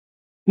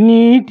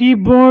నీటి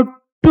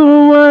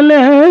బొట్టువల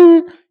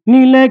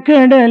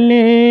నిలకడలేనిది.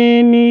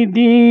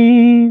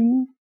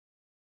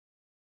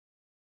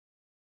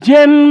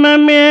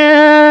 జన్మమే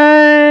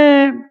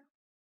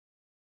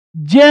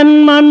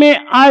జన్మమే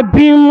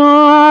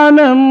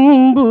అభిమానంబుల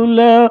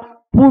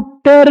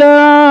పుట్టరా,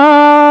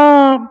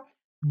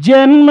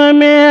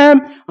 జన్మమే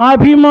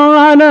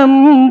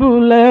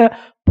అభిమానంబుల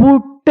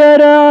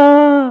పుట్టరా.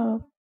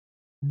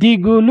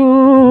 దిగులు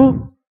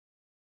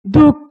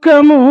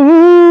దుఃఖము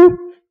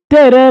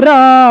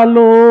తెరరా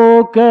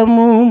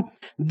లోకము,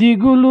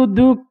 దిగులు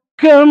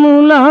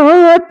దుఃఖములా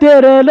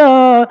తెరలా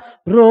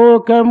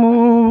లోకము.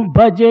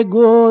 భజ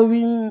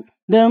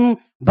గోవిందం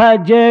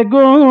భజ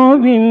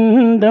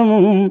గోవిందం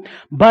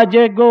భజ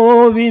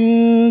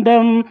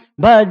గోవిందం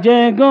భజ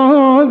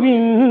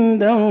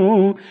గోవిందం,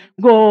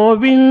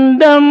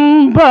 గోవిందం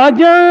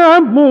భజ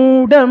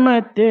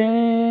మూఢమతే.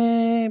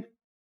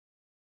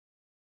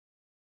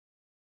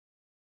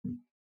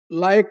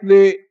 Like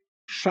the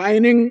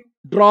shining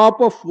drop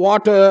of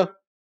water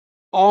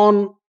on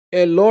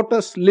a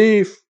lotus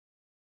leaf,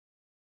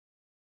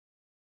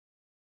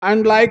 and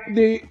like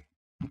the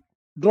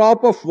drop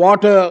of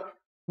water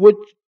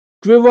which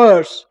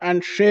quivers and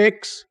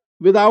shakes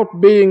without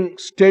being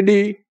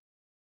steady,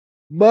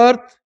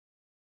 birth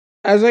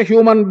as a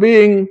human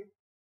being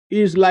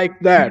is like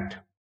that.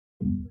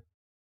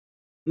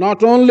 Not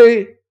only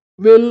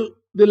will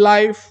the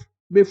life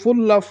be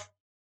full of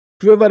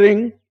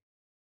quivering,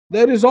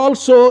 there is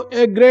also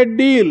a great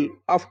deal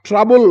of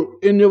trouble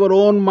in your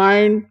own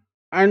mind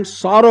and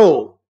sorrow.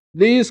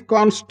 These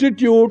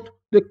constitute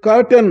the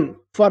curtain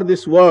for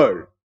this world.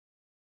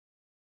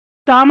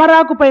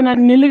 తామరాకు పైన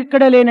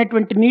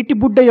నిలకడలేనటువంటి నీటి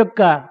బుడ్డ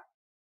యొక్క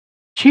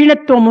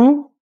క్షీణత్వము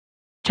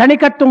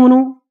క్షణికత్వమును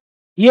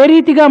ఏ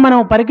రీతిగా మనం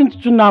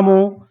పరికించుచున్నామో,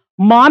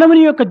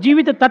 మానవుని యొక్క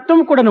జీవిత తత్వం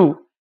కూడాను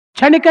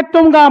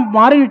క్షణికత్వంగా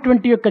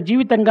మారినటువంటి యొక్క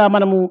జీవితంగా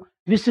మనము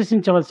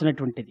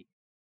విశ్వసించవలసినటువంటిది.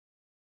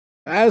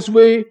 As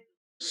we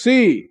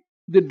see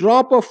the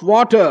drop of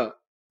water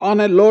on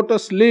a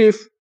lotus leaf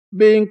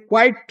being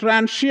quite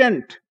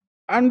transient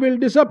and will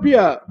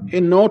disappear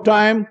in no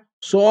time,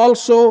 so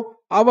also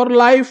our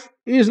life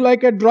is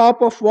like a drop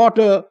of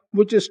water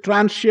which is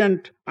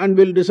transient and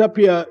will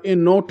disappear in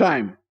no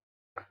time.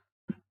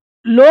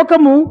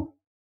 లోకము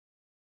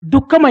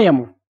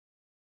దుఃఖమయము,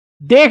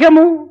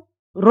 దేహము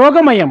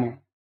రోగమయము,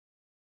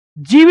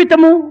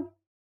 జీవితము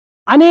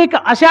అనేక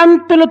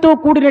అశాంతులతో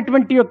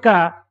కూడినటువంటి యొక్క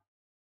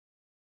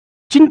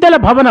చింతల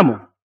భవనము.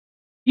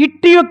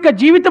 ఇట్టి యొక్క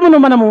జీవితమును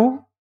మనము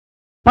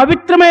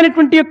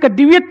పవిత్రమైనటువంటి యొక్క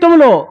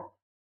దివ్యత్వములో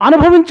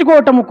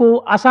అనుభవించుకోవటముకు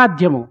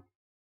అసాధ్యము.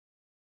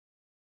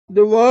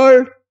 The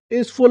world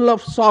is full of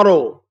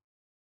sorrow.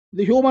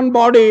 The human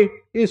body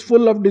is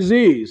full of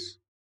disease.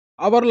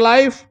 Our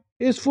life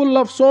is full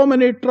of so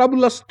many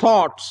troublous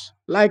thoughts,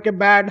 like a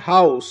bad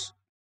house.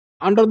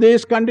 Under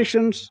these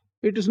conditions,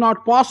 it is not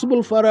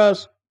possible for us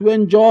to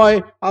enjoy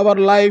our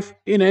life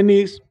in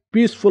any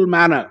peaceful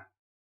manner.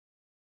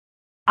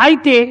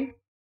 అయితే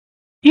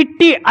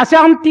ఇట్టి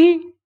అశాంతి,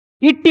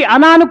 ఇట్టి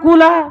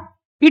అనానుకూల,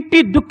 ఇట్టి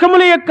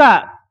దుఃఖముల యొక్క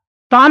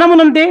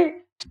స్థానమునందే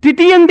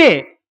స్థితి ఎందే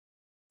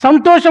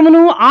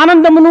సంతోషమును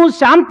ఆనందమును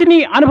శాంతిని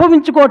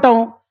అనుభవించుకోవటం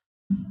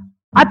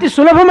అతి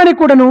సులభమని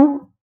కూడాను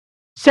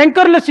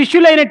శంకరుల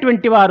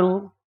శిష్యులైనటువంటి వారు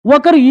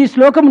ఒకరు ఈ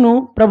శ్లోకమును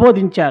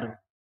ప్రబోధించారు.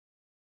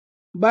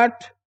 But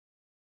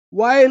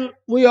while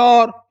we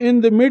are in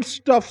the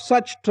midst of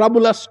such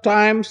troublous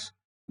times,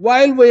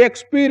 while we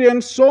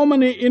experience so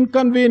many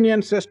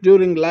inconveniences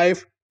during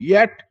life,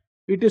 yet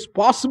it is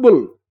possible,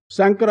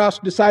 Shankara's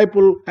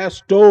disciple has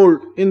told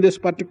in this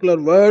particular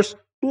verse,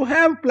 to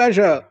have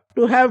pleasure,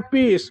 to have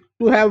peace,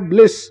 to have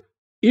bliss,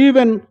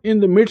 even in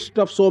the midst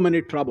of so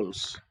many troubles.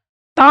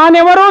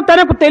 తానెవరో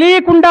తనకు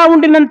తెలియకుండా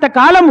ఉండినంత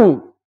కాలము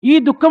ఈ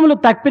దుఃఖములు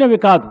తప్పినవి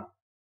కాదు.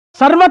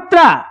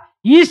 సర్వత్రా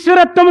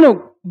ఈశ్వరత్వమును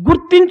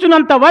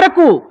గుర్తించునంత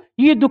వరకు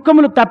ఈ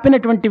దుఃఖములు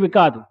తప్పినటువంటివి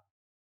కాదు.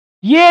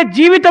 ఏ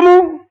జీవితము,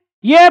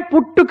 ఏ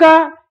పుట్టుక,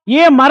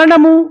 ఏ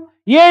మరణము,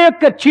 ఏ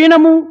యొక్క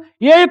క్షీణము,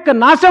 ఏ యొక్క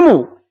నాశము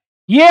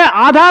ఏ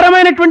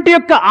ఆధారమైనటువంటి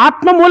యొక్క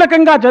ఆత్మ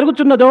మూలకంగా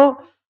జరుగుతున్నదో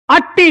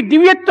అట్టి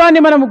దివ్యత్వాన్ని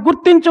మనము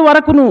గుర్తించు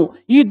వరకును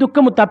ఈ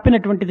దుఃఖము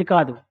తప్పినటువంటిది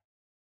కాదు.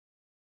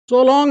 So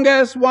long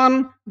as one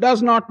does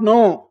not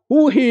know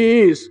who he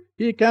is,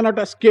 he cannot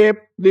escape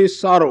these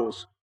sorrows.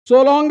 So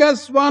long as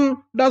one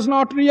does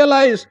not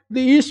realize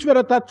the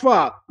Ishvara Tattva,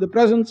 the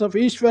presence of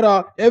Ishvara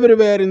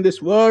everywhere in this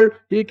world,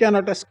 he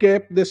cannot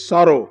escape this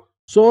sorrow.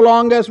 So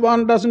long as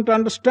one doesn't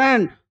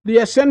understand the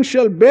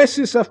essential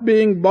basis of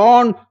being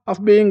born, of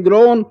being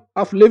grown,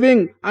 of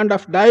living and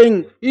of dying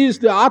is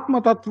the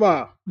Atma Tattva,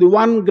 the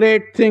one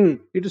great thing,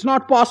 it is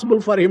not possible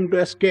for him to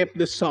escape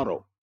this sorrow.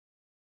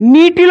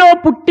 నీటిలో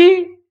పుట్టి,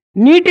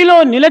 నీటిలో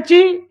నిలచి,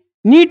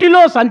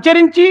 నీటిలో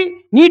సంచరించి,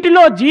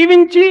 నీటిలో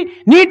జీవించి,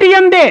 నీటి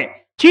యందే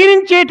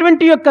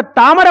క్షీణించేటువంటి యొక్క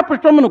తామర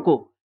పుష్పమునకు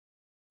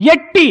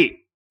ఎట్టి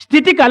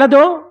స్థితి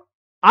కలదో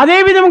అదే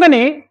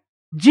విధముగానే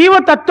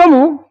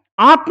జీవతత్వము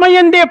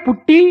ఆత్మయందే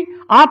పుట్టి,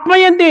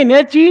 ఆత్మయందే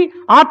నిలిచి,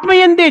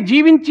 ఆత్మయందే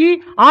జీవించి,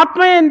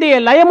 ఆత్మయందే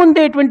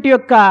లయముందేటువంటి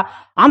యొక్క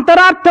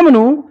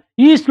అంతరార్థమును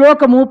ఈ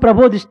శ్లోకము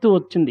ప్రబోధిస్తూ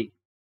వచ్చింది.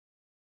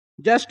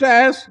 Just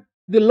as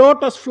the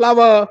lotus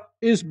flower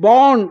is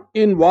born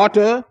in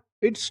water,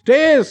 it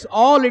stays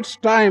all its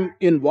time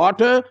in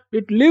water,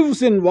 it lives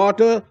in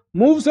water,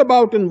 moves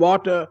about in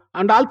water,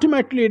 and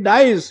ultimately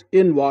dies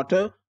in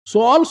water. So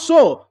also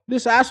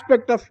this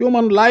aspect of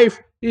human life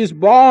is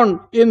born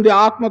in the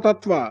Atma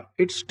Tattva.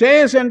 It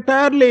stays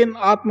entirely in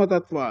Atma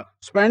Tattva,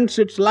 spends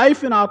its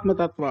life in Atma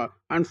Tattva,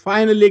 and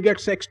finally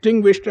gets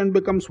extinguished and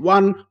becomes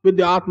one with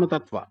the Atma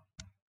Tattva.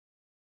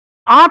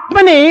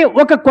 ఆత్మనే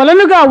ఒక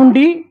కొలనుగా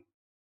ఉండి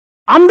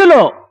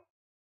అందులో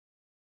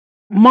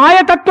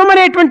మాయతత్వం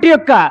అనేటువంటి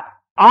యొక్క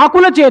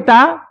ఆకుల చేత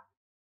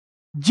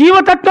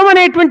జీవతత్వం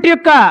అనేటువంటి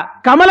యొక్క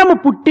కమలము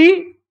పుట్టి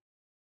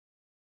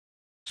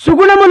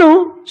సుగుణములు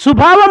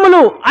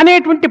సుభావములు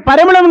అనేటువంటి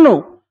పరిమళమును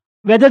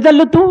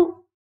వెదజల్లుతూ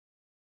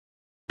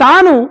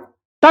తాను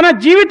తన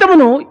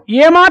జీవితమును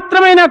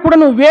ఏమాత్రమైనా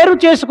కూడాను వేరు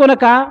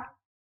చేసుకొనక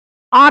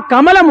ఆ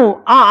కమలము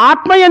ఆ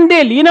ఆత్మయందే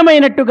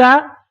లీనమైనట్టుగా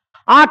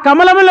ఆ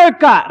కమలముల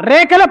యొక్క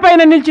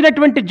రేఖలపైన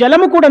నిలిచినటువంటి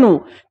జలము కూడాను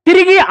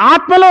తిరిగి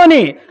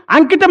ఆత్మలోనే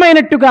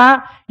అంకితమైనట్టుగా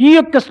ఈ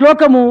యొక్క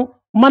శ్లోకము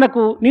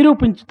మనకు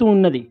నిరూపించుతూ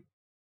ఉన్నది.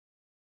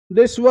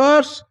 This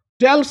verse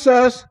tells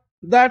us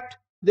that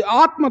the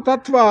Atma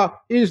Tattva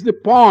is the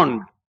pond,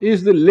 is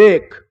the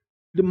lake.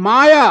 The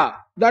Maya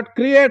that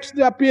creates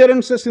the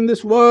appearances in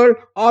this world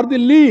are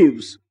the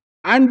leaves,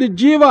 and the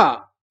Jiva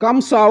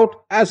comes out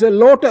as a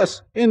lotus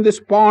in this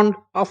pond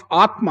of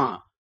Atma.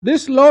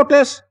 This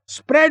lotus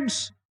spreads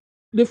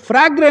the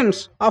fragrance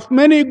of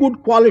many good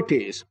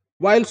qualities.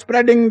 While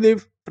spreading the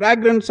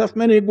fragrance of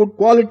many good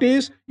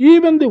qualities,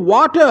 even the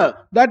water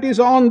that is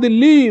on the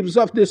leaves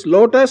of this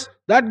lotus,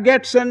 that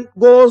gets and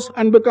goes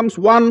and becomes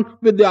one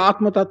with the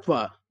Atma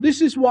Tattva. This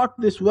is what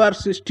this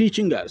verse is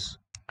teaching us.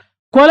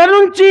 కొల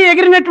నుంచి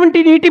ఎగిరినటువంటి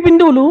నీటి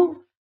బిందువులు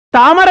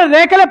తామర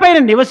రేఖలపైన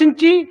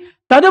నివసించి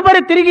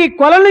తదుపరి తిరిగి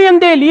కొలను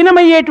యందే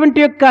లీనమయ్యేటువంటి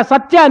యొక్క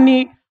సత్యాన్ని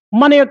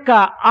మన యొక్క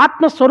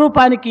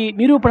ఆత్మస్వరూపానికి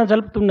నిరూపణ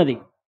జరుపుతున్నది.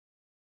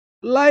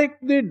 Like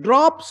the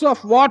drops of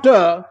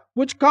water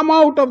which come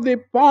out of the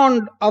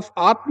pond of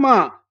Atma,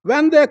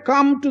 when they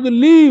come to the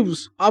leaves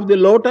of the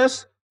lotus,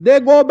 they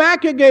go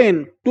back again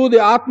to the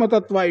Atma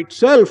Tattva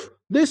itself.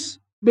 This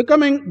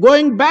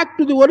going back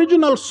to the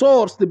original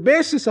source, the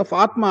basis of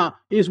Atma,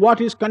 is what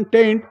is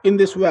contained in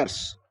this verse.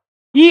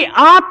 ఈ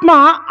ఆత్మ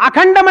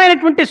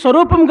అఖండమైనటువంటి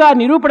స్వరూపంగా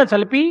నిరూపణ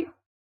చలిపి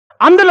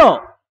అందులో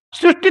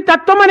సృష్టి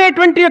తత్వం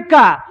అనేటువంటి యొక్క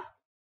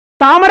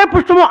తామర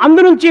పుష్పము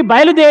అందు నుంచి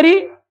బయలుదేరి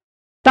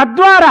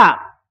తద్వారా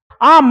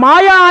ఆ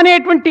మాయా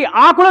అనేటువంటి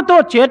ఆకులతో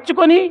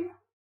చేర్చుకొని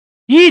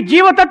ఈ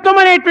జీవతత్వం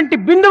అనేటువంటి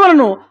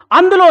బిందువులను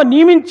అందులో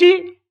నియమించి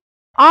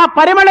ఆ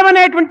పరిమళం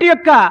అనేటువంటి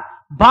యొక్క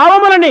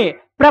భావములని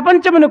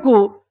ప్రపంచమునకు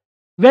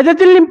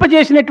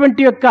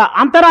వెదజిల్లింపజేసినటువంటి యొక్క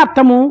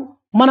అంతరార్థము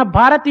మన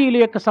భారతీయుల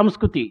యొక్క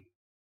సంస్కృతి.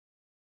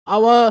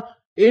 Our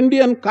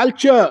Indian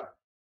culture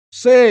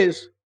says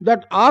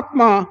that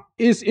Atma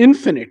is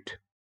infinite.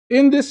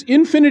 In this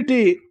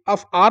infinity of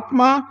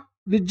Atma,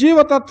 the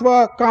Jiva Tattva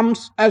comes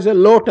as a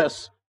lotus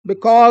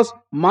because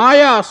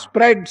Maya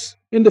spreads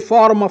in the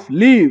form of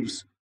leaves,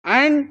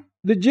 and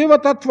the Jiva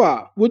Tattva,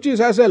 which is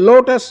as a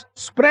lotus,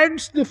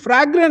 spreads the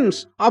fragrance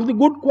of the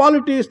good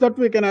qualities that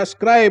we can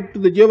ascribe to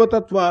the Jiva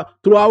Tattva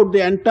throughout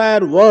the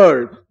entire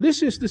world. This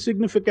is the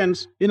significance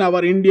in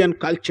our Indian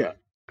culture.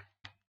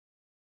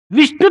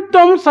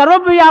 విష్ణుత్వం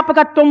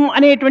సర్వవ్యాపకత్వం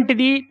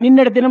అనేటువంటిది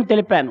నిన్నటి దినం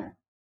తెలిపాను.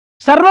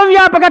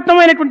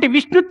 సర్వవ్యాపకత్వమైనటువంటి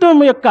విష్ణుత్వం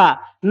యొక్క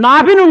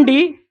నాభి నుండి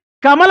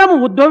కమలము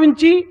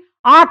ఉద్భవించి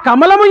ఆ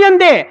కమలము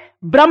యందే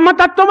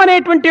బ్రహ్మతత్వం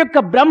అనేటువంటి యొక్క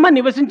బ్రహ్మ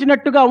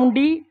నివసించినట్టుగా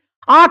ఉండి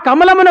ఆ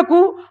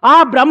కమలమునకు ఆ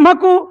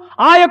బ్రహ్మకు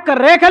ఆ యొక్క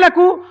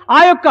రేఖలకు ఆ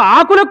యొక్క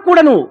ఆకులకు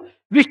కూడాను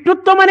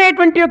విష్ణుత్వం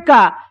అనేటువంటి యొక్క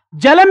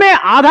జలమే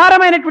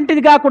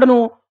ఆధారమైనటువంటిదిగా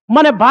కూడాను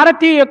మన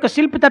భారతీయ యొక్క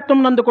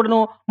శిల్పితత్వం నందు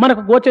కూడాను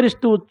మనకు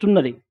గోచరిస్తూ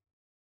వస్తున్నది.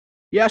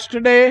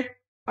 Yesterday,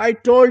 I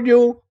told you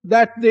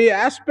that the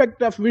aspect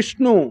of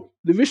Vishnu,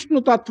 the Vishnu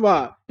Tattva,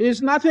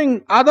 is nothing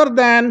other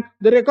than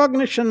the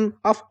recognition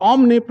of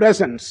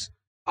omnipresence.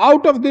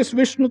 Out of this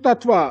Vishnu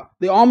Tattva,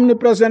 the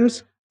omnipresence,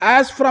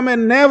 as from a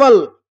navel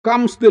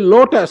comes the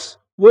lotus,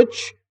 which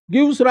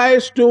gives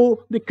rise to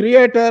the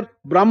creator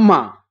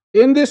Brahma.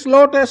 In this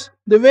lotus,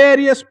 the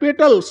various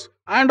petals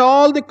and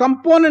all the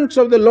components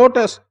of the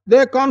lotus,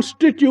 they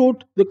constitute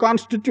the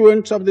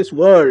constituents of this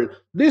world.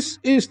 This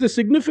is the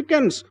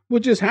significance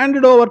which is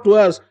handed over to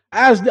us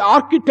as the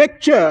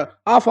architecture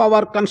of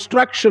our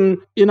construction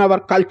in our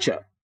culture.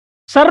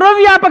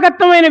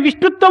 సర్వవ్యాపకత్వమైన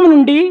విష్ణుత్వం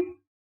నుండి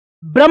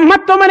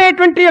బ్రహ్మత్వం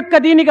అనేటువంటి యొక్క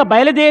దీనిగా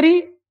బయలుదేరి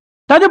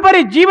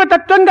తదుపరి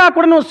జీవతత్వంగా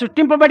కూడాను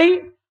సృష్టింపబడి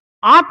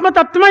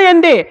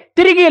ఆత్మతత్వయందే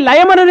తిరిగి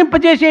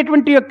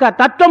లయమనునింపజేసేటువంటి యొక్క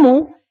తత్వము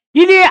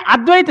ఇది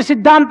అద్వైత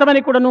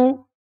సిద్ధాంతమని కూడాను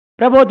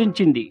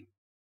ప్రబోధించింది.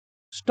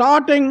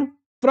 Starting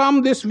from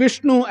this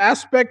Vishnu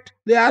aspect,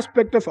 the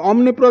aspect of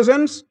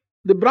omnipresence,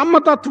 the Brahma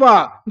Tattva,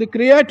 the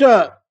creator,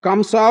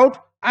 comes out,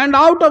 and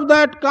out of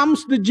that comes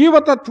the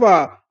Jiva Tattva,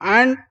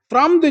 and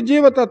from the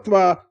Jiva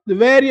Tattva, the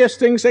various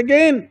things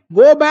again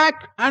go back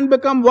and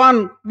become one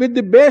with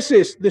the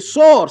basis, the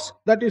source,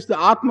 that is the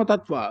Atma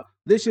Tattva.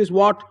 This is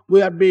what we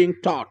are being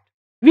taught.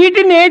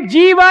 వీటినే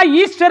జీవ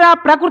ఈశ్వర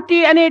ప్రకృతి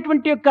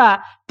అనేటువంటి యొక్క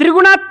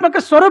త్రిగుణాత్మక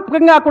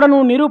స్వరూపంగా కూడాను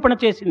నిరూపణ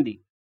చేసింది.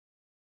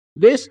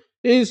 This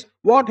is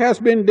what has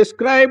been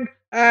described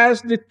as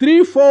the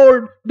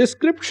threefold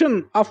description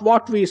of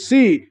what we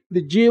see,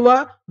 the jiva,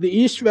 the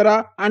ishvara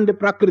and the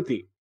prakriti.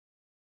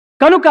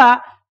 కనుక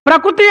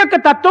ప్రకృతి యొక్క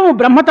తత్వము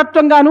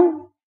బ్రహ్మతత్వంగాను,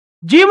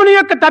 జీవుని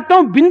యొక్క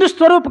తత్వం బిందు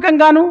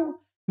స్వరూపకంగాను,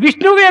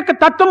 విష్ణువు యొక్క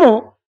తత్వము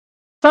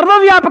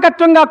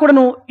సర్వవ్యాపకత్వంగా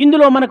కూడాను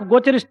ఇందులో మనకు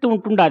గోచరిస్తూ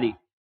ఉంటుండాలి.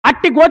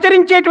 అట్టి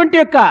గోచరించేటువంటి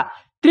యొక్క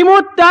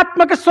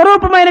త్రిమూర్తాత్మక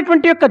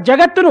స్వరూపమైనటువంటి యొక్క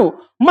జగత్తును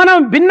మనం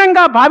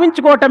భిన్నంగా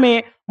భావించుకోవటమే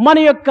మన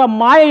యొక్క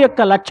మాయ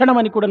యొక్క లక్షణం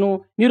అని కూడాను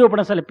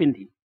నిరూపణ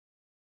సలిపింది.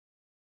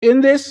 In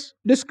this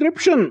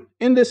description,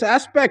 in this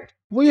aspect,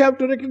 we have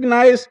to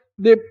recognize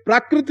the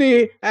Prakriti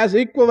as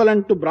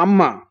equivalent to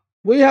Brahma.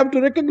 We have to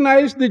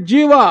recognize the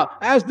Jiva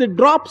as the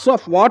drops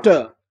of water.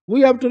 We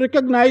have to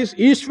recognize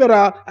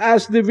Ishvara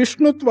as the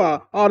Vishnutva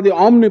or the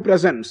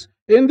omnipresence.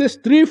 In this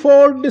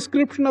threefold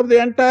description of the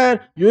entire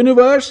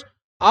universe,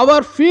 our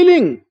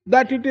feeling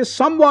that it is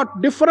somewhat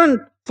different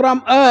from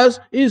us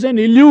is an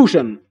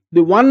illusion.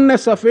 The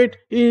oneness of it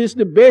is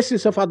the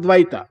basis of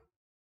Advaita.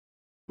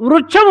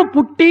 వృక్షము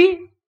పుట్టి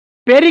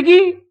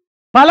పెరిగి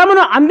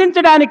ఫలమును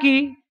అందించడానికి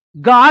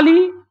గాలి,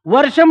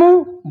 వర్షము,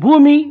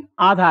 భూమి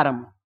ఆధారం.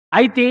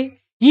 అయితే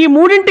ఈ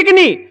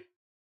మూడింటికి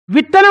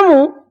విత్తనము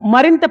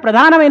మరింత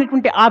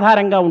ప్రధానమైనటువంటి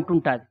ఆధారంగా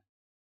ఉంటుంటుంది.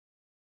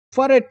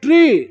 For a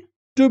tree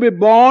to be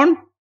born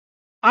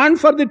and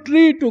for the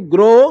tree to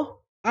grow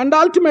and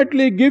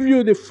ultimately give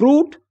you the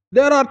fruit,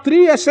 there are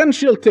three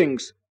essential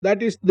things. That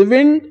is the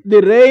wind,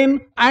 the rain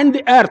and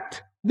the earth.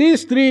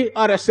 These three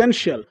are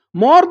essential.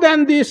 More than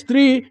these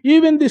three,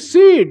 even the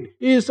seed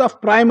is of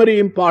primary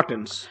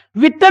importance.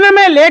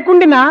 విత్తనమే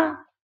లేకుండినా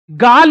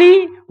గాలి,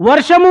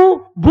 వర్షము,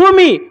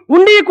 భూమి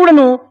ఉండి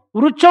కూడాను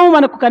వృక్షము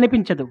మనకు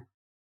కనిపించదు.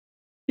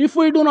 If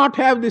we do not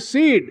have the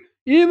seed,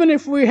 even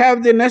if we have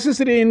the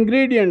necessary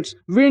ingredients,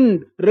 wind,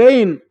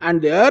 rain and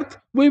the earth,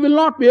 we will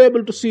not be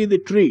able to see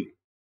the tree.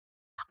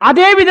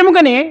 అదే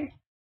విధముగానే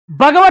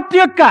భగవత్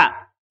యొక్క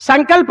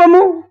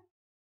సంకల్పము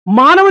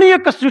మానవుని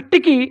యొక్క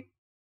సృష్టికి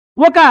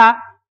ఒక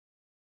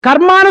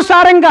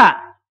కర్మానుసారంగా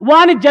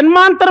వాని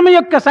జన్మాంతరము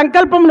యొక్క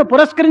సంకల్పమును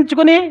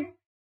పురస్కరించుకుని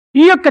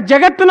ఈ యొక్క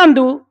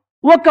జగత్తునందు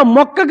ఒక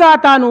మొక్కగా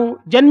తాను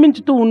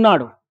జన్మించుతూ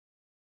ఉన్నాడు.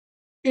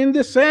 In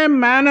the same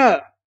manner,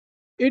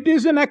 it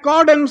is in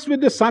accordance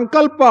with the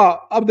sankalpa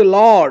of the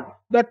Lord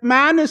that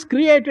man is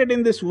created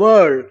in this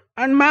world,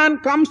 and man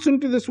comes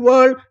into this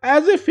world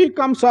as if he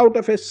comes out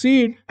of a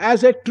seed,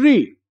 as a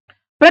tree.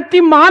 ప్రతి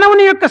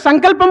మానవుని యొక్క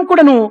సంకల్పం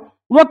కూడాను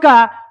ఒక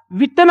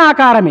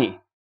విత్తనాకారమే.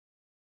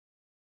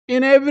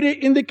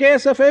 In the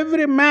case of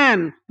every man,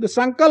 the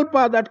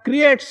sankalpa that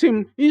creates him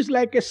is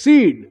like a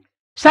seed.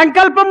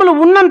 సంకల్పములు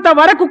ఉన్నంత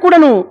వరకు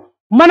కూడాను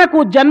మనకు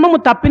జన్మము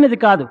తప్పినది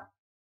కాదు.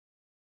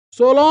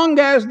 So long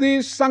as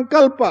these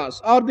sankalpas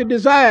or the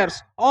desires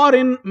are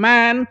in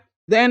man,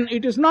 then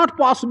it is not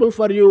possible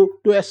for you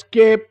to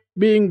escape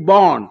being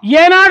born.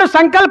 ఏనాడు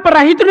సంకల్ప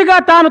రహితుడిగా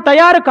తాను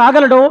తయారు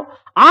కాగలడో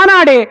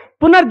ఆనాడే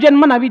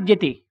పునర్జన్మ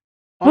నవిద్యతి.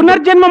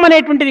 పునర్జన్మం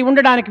అనేటువంటిది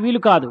ఉండడానికి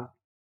వీలు కాదు.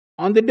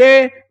 On the day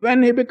when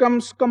he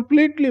becomes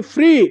completely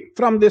free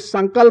from this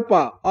sankalpa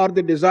or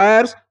the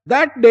desires,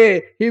 that day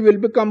he will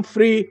become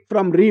free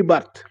from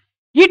rebirth.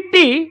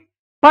 ఇట్టి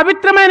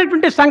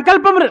పవిత్రమైనటువంటి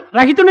సంకల్పం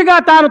రహితునిగా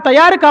తాను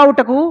తయారు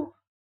కావుటకు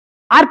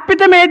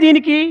అర్పితమే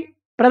దీనికి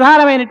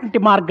ప్రధానమైనటువంటి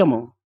మార్గము.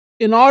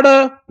 In order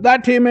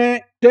that he may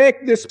take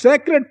this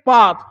sacred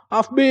path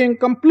of being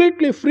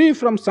completely free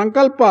from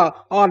sankalpa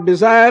or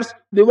desires,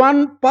 the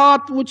one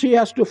path which he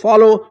has to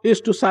follow is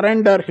to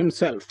surrender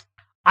himself.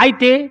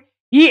 అయితే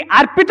ఈ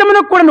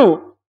అర్పితమునకు కూడాను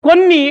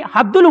కొన్ని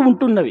హద్దులు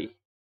ఉంటున్నవి.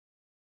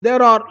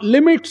 There are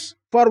limits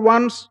for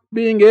one's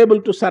being able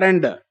to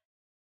surrender.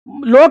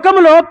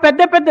 లోకములో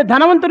పెద్ద పెద్ద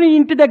ధనవంతుని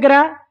ఇంటి దగ్గర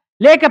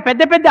లేక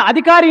పెద్ద పెద్ద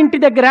అధికారి ఇంటి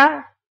దగ్గర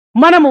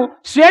మనము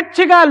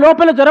స్వేచ్ఛగా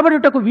లోపల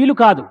జొరబడుటకు వీలు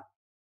కాదు.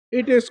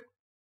 It is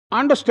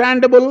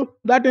understandable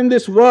that in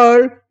this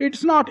world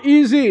it's not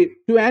easy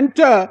to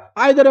enter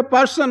either a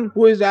person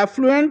who is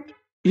affluent,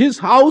 his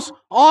house,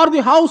 or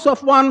the house of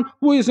one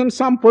who is in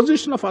some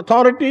position of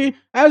authority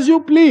as you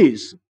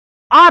please.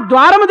 ఆ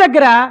ద్వారము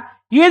దగ్గర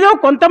ఏదో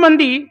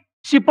కొంతమంది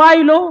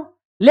సిపాయిలో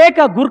లేక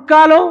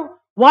గుర్కాలో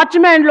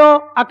వాచ్మ్యాన్లో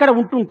అక్కడ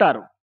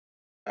ఉంటుంటారు.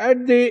 At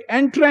the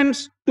entrance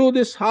to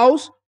this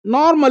house,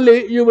 normally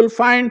you will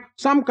find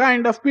some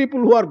kind of people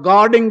who are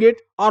guarding it,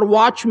 or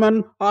watchmen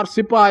or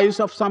sipais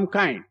of some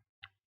kind.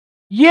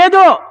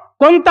 ఏదో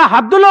కొంత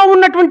హద్దులో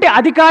ఉన్నటువంటి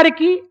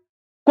అధికారికి,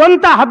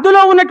 కొంత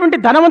హద్దులో ఉన్నటువంటి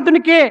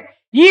ధనవంతునికే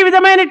ఈ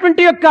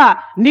విధమైనటువంటి యొక్క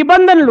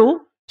నిబంధనలు,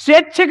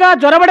 స్వేచ్ఛగా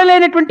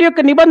జొరబడలేనటువంటి యొక్క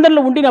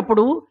నిబంధనలు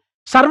ఉండినప్పుడు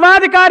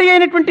సర్వాధికారి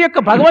అయినటువంటి యొక్క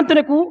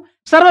భగవంతునకు,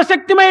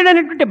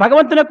 సర్వశక్తిమైనటువంటి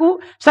భగవంతునకు,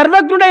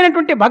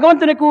 సర్వజ్ఞుడైనటువంటి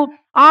భగవంతునకు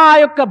ఆ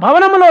యొక్క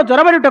భవనములో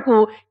జొరబడుటకు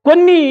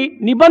కొన్ని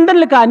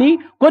నిబంధనలు కానీ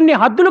కొన్ని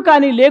హద్దులు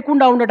కానీ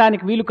లేకుండా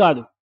ఉండడానికి వీలు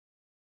కాదు.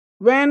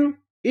 When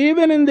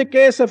Even in the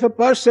case of a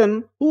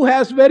person who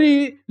has very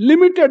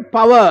limited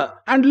power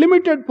and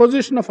limited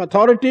position of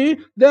authority,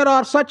 there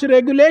are such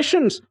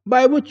regulations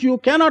by which you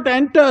cannot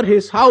enter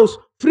his house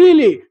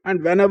freely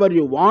and whenever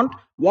you want.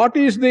 What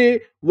is the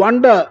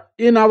wonder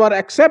in our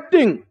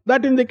accepting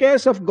that in the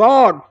case of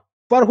God,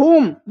 for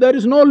whom there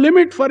is no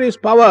limit for his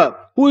power,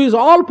 who is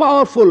all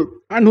powerful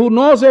and who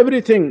knows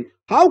everything,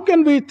 how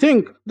can we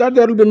think that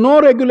there will be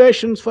no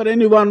regulations for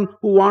anyone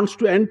who wants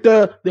to enter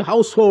the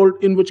household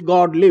in which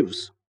God lives?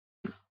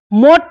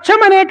 మోక్షం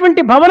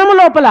అనేటువంటి భవనము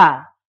లోపల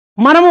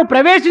మనము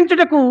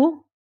ప్రవేశించుటకు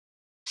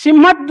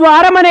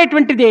సింహద్వారం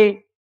అనేటువంటిది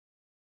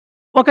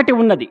ఒకటి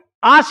ఉన్నది.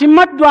 ఆ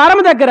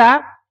సింహద్వారము దగ్గర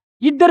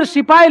ఇద్దరు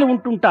సిపాయిలు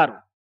ఉంటుంటారు.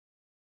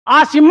 ఆ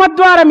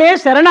సింహద్వారమే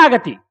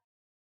శరణాగతి.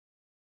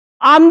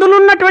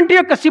 అందులున్నటువంటి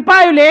యొక్క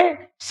సిపాయులే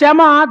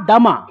శమ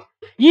దమ.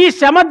 ఈ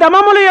శమ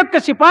దమముల యొక్క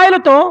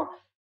సిపాయులతో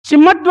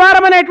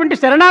సింహద్వారం అనేటువంటి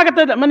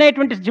శరణాగతి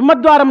అనేటువంటి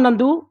సింహద్వారం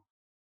నందు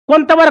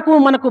కొంతవరకు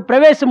మనకు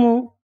ప్రవేశము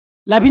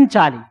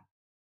లభించాలి.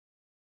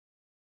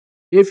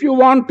 If you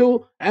want to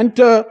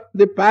enter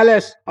the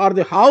palace or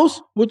the house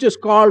which is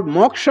called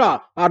moksha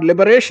or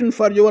liberation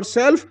for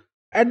yourself,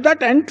 at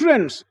that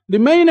entrance, the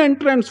main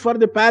entrance for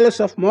the palace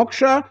of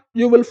moksha,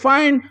 you will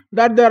find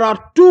that there are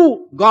two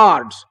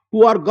guards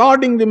who are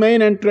guarding the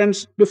main entrance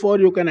before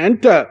you can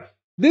enter.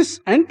 This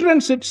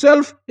entrance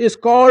itself is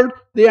called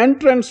the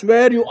entrance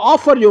where you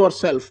offer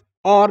yourself,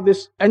 or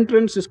this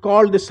entrance is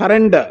called the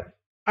surrender.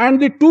 And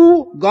the two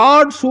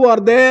guards who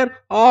are there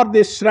are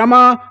the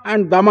Shrama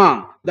and Dama.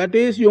 That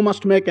is, you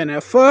must make an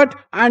effort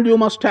and you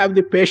must have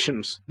the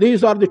patience.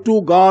 These are the two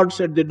guards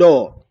at the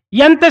door.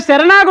 ఎంత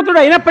శరణాగతుడు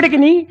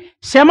అయినప్పటికీ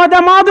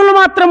శమదమాదులు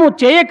మాత్రము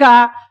చేయక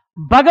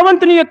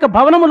భగవంతుని యొక్క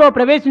భవనములో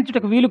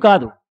ప్రవేశించుటకు వీలు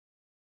కాదు.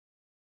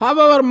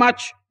 However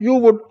much you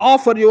would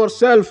offer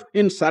yourself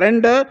in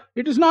surrender,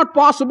 it is not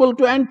possible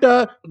to enter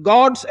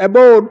God's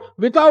abode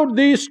without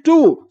these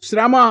two,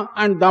 Shrama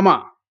and Dama.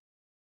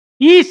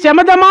 ఈ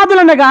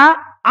శమదమాదులనగా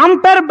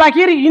అంతర్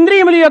బహిర్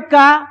ఇంద్రియముల యొక్క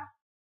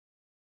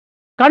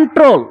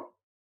control,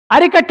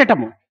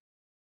 అరికట్టటము.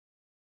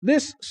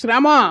 This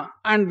Shrama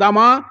and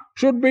Dama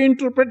should be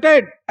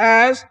interpreted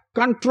as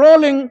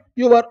controlling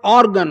your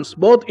organs,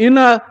 both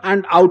inner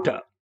and outer.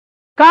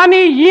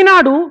 కానీ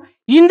ఈనాడు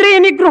ఇంద్రియ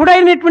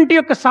నిగ్రహుడైనటువంటి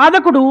యొక్క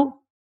సాధకుడు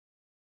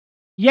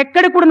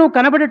ఎక్కడ కూడా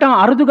కనబడటం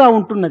అరుదుగా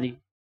ఉంటున్నది.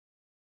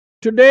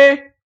 Today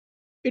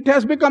it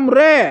has become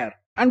rare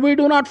and we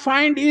do not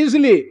find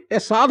easily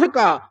a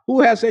sadhaka who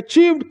has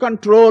achieved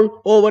control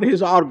over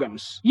his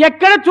organs.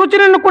 ఎక్కడ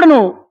చూచినను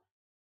కూడాను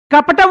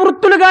కపట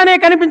వృత్తులుగానే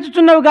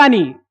కనిపించుచున్నవి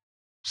గాని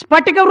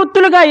స్ఫటిక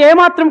వృత్తులుగా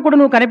ఏమాత్రం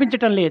కూడాను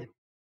కనిపించటం లేదు.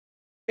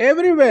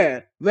 Everywhere,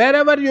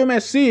 wherever you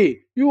may see,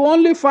 you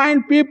only find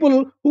people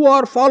who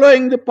are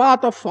following the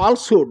path of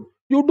falsehood.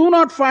 You do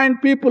not find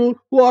people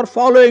who are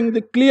following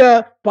the clear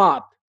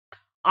path.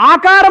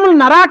 ఆకారములు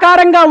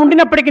నరాకారంగా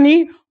ఉండినప్పటికీ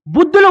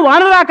బుద్ధులు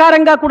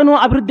వానరాకారంగా కూడాను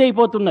అభివృద్ధి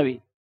అయిపోతున్నవి.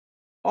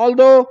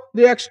 Although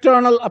the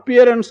external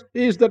appearance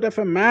is that of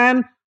a man,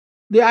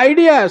 the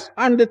ideas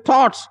and the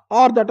thoughts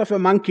are that of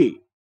a monkey.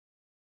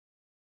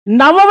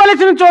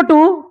 నవ్వవలసిన చోటు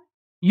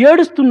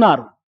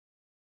ఏడుస్తున్నారు,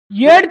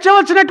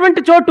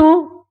 ఏడ్చవలసినటువంటి చోటు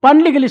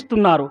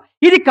పండ్లిగిలిస్తున్నారు.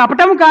 ఇది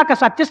కపటం కాక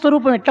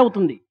సత్యస్వరూపం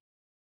ఎట్లవుతుంది?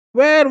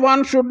 Where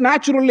one should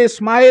naturally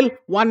smile,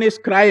 one is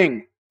crying.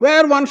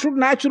 Where one should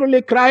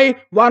naturally cry,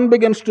 one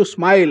begins to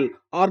smile.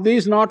 Are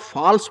these not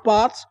false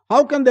paths?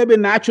 How can they be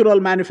natural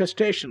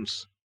manifestations?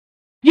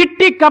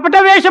 ఇట్టి కపట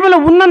వేషములు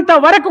ఉన్నంత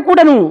వరకు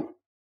కూడాను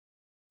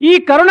ఈ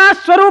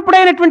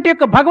కరుణాస్వరూపుడైనటువంటి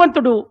యొక్క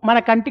భగవంతుడు మన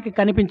కంటికి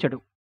కనిపించడు.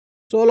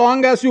 So long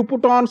as you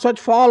put on such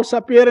false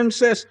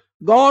appearances,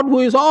 God who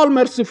is all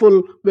merciful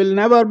will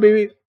never be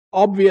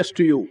obvious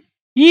to you.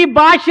 ఈ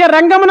బాహ్య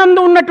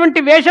రంగమునందు ఉన్నటువంటి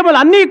వేషములు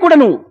అన్నీ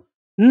కూడాను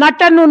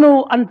నటనును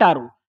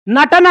అంటారు.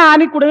 నటన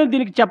అని కూడా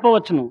దీనికి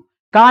చెప్పవచ్చును.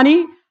 కానీ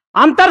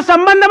అంతర్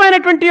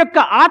సంబంధమైనటువంటి యొక్క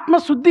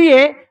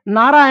ఆత్మశుద్ధియే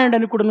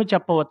నారాయణుడని కూడా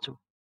చెప్పవచ్చు.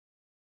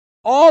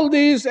 All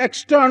these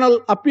external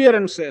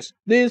appearances,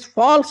 these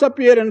false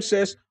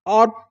appearances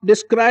are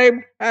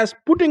described as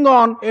putting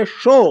on a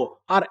show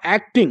or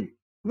acting.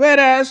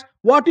 Whereas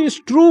what is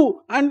true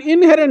and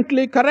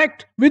inherently correct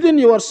within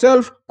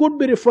yourself could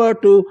be referred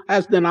to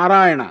as the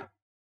Narayana.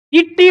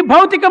 ఇట్టి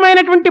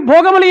భౌతికమైనటువంటి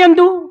భోగముల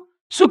యందు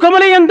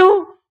సుఖముల యందు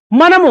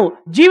మనము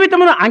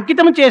జీవితమును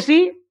అంకితము చేసి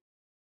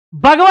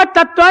భగవత్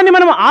తత్వాన్ని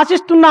మనం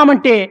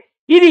ఆశిస్తున్నామంటే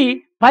ఇది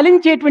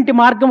ఫలించేటువంటి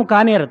మార్గము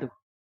కానేరదు.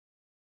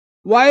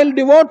 While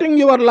devoting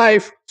your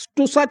life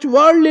to such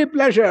worldly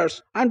pleasures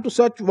and to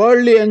such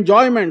worldly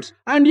enjoyments,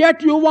 and yet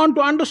you want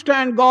to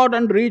understand God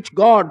and reach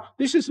God,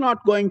 this is not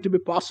going to be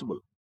possible.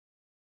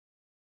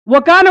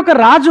 ఒకానొక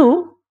రాజు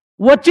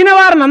వచ్చిన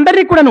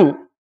వారినందరినీ కూడాను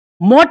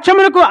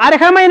మోక్షమునకు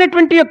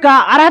అర్హమైనటువంటి యొక్క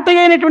అర్హత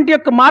అయినటువంటి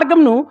యొక్క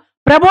మార్గంను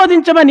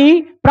ప్రబోధించమని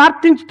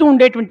ప్రార్థించుతూ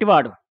ఉండేటువంటి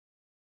వాడు.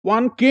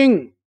 One king,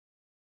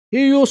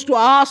 he used to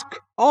ask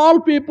all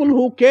people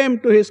who came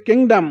to his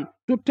kingdom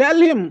to tell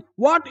him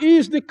what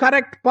is the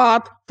correct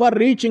path for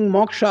reaching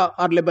moksha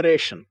or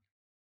liberation.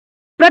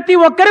 ప్రతి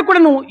ఒక్కరు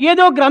కూడాను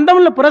ఏదో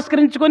గ్రంథములను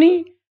పురస్కరించుకొని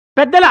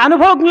పెద్దల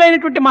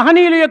అనుభవజ్ఞులైనటువంటి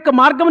మహనీయుల యొక్క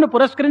మార్గమును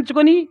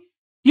పురస్కరించుకొని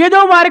ఏదో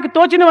వారికి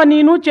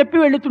తోచినవన్నీను చెప్పి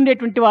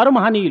వెళుతుండేటువంటి వారు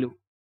మహనీయులు.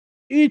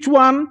 Each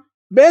one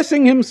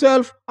basing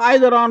himself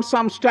either on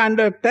some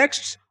standard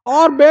texts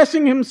or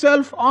basing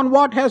himself on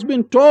what has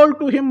been told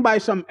to him by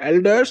some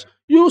elders,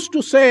 used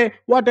to say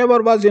whatever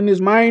was in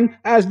his mind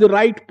as the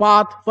right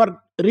path for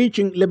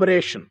reaching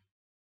liberation.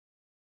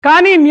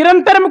 కానీ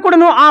నిరంతరం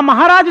కూడాను ఆ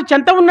మహారాజు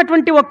చెంత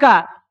ఉన్నటువంటి ఒక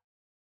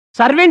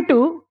servant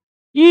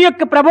ఈ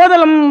యొక్క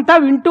ప్రబోధనంతా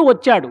వింటూ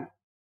వచ్చాడు.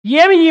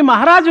 ఏమి ఈ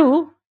మహారాజు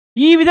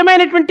ఈ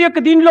విధమైనటువంటి యొక్క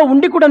దీనిలో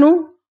ఉండి కూడాను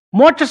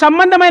మోక్ష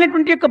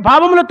సంబంధమైనటువంటి యొక్క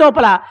భావముల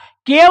తోపల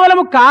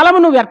కేవలము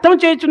కాలమును వ్యర్థం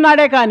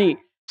చేయుచున్నాడే కాని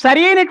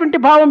సరి అయినటువంటి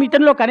భావం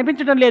ఇతనిలో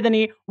కనిపించడం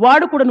లేదని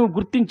వాడు కూడాను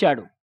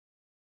గుర్తించాడు.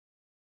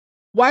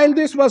 While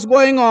this was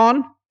going on,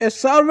 a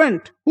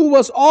servant who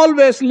was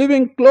always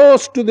living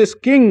close to this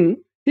king,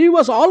 he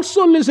was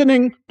also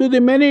listening to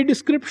the many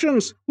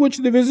descriptions which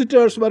the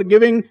visitors were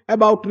giving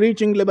about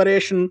reaching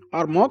liberation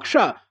or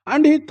moksha,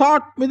 and he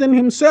thought within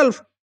himself,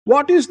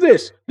 what is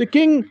this? The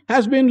king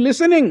has been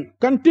listening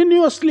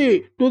continuously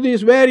to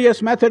these various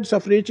methods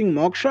of reaching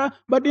moksha,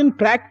 but in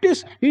practice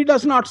he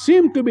does not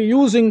seem to be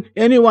using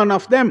any one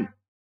of them.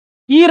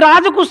 ఈ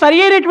రాజుకు సరి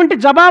అయినటువంటి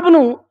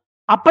జవాబును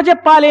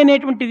అప్పజెప్పాలి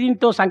అనేటువంటి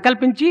దీంతో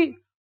సంకల్పించి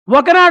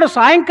ఒకనాడు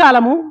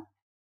సాయంకాలము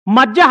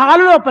మధ్య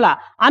హాలు లోపల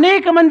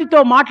అనేక మందితో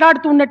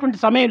మాట్లాడుతూ ఉన్నటువంటి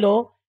సమయంలో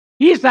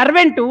ఈ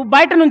సర్వెంటు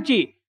బయట నుంచి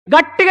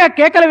గట్టిగా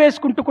కేకలు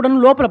వేసుకుంటూ కూడా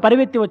లోపల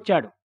పరిగెత్తి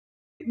వచ్చాడు.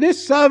 This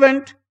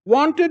servant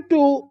wanted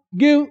to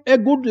give a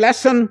good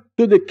lesson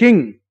to the king.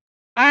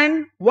 And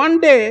one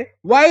day,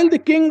 while the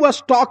king was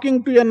talking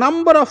to a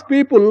number of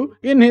people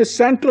in his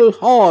central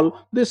hall,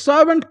 the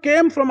servant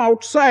came from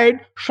outside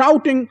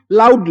shouting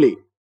loudly.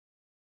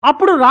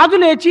 అప్పుడు రాజు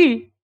లేచి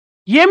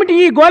ఏమిటి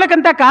ఈ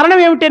గోలకంతా కారణం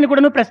ఏమిటి అని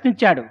కూడా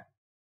ప్రశ్నించాడు.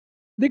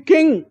 The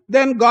king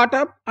then got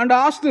up and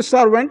asked the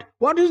servant,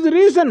 what is the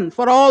reason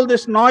for all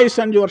this noise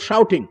and your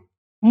shouting?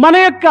 మన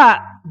యొక్క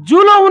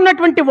జూలో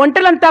ఉన్నటువంటి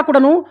ఒంటెలంతా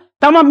కూడాను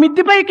తమ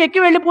మిద్దిపైకి ఎక్కి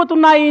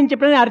వెళ్ళిపోతున్నాయి అని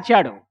చెప్పి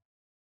అరిచాడు.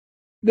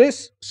 This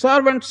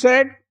servant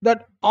said that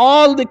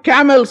all the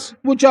camels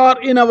which are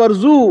in our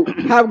zoo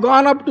have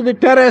gone up to the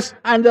terrace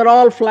and they're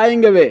all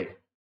flying away.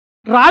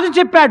 రాజు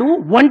చెప్పాడు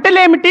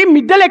ఒంటెలేమిటి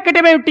మిద్దెలు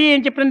ఎక్కటమేమిటి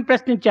అని చెప్పి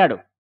ప్రశ్నించాడు.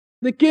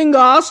 The king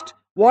asked,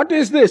 what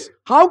is this?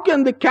 How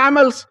can the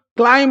camels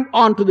climb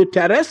onto the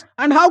terrace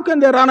and how can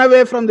they run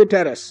away from the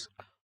terrace?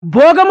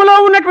 భోగములో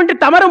ఉన్నటువంటి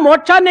తమరు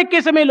మోక్షాన్ని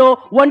ఎక్కే సమయంలో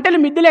ఒంటెలు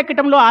మిద్దెలు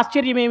ఎక్కటంలో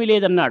ఆశ్చర్యమేమీ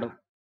లేదన్నాడు.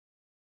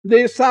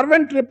 The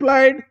servant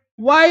replied,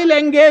 while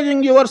engaging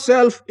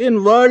yourself in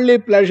worldly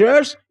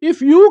pleasures, if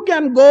you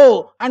can go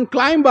and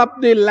climb up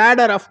the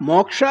ladder of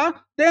moksha,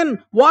 then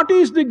what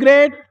is the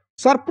great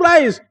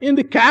surprise in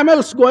the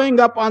camels going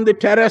up on the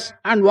terrace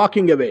and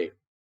walking away?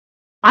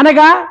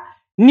 అనగా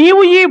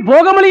నీవు ఈ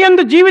భోగముల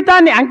యందు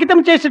జీవితాన్ని అంకితం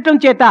చేసటం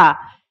చేత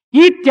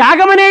ఈ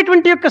త్యాగం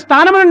అనేటువంటి యొక్క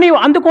స్థానమును నీవు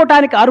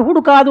అందుకోవటానికి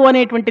అర్హుడు కాదు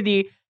అనేటువంటిది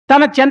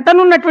తన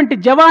చెంతనున్నటువంటి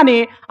జవానే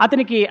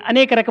అతనికి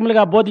అనేక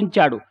రకములుగా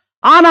బోధించాడు.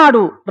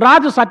 ఆనాడు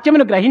రాజు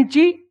సత్యమును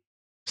గ్రహించి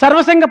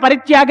సర్వసంగ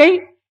పరిత్యాగై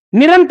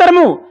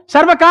నిరంతరము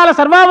సర్వకాల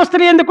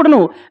సర్వావస్థల యందుకును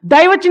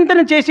దైవ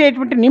చింతన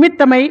చేసేటువంటి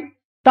నిమిత్తమై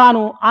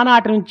తాను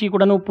ఆనాటి నుంచి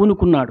కూడాను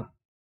పూనుకున్నాడు.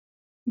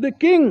 The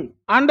king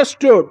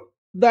understood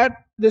that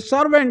the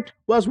servant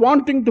was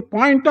wanting to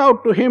point out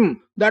to him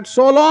that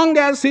so long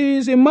as he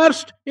is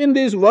immersed in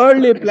these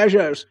worldly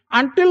pleasures,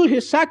 until he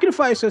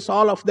sacrifices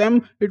all of them,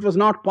 it was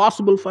not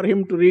possible for him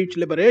to reach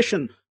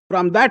liberation.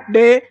 From that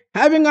day,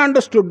 having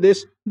understood this,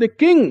 the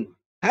king,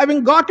 having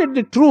got at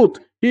the truth,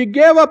 he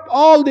gave up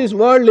all these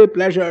worldly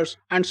pleasures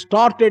and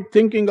started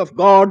thinking of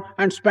God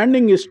and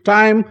spending his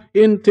time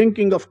in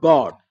thinking of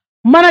God.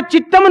 మన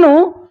చిత్తమును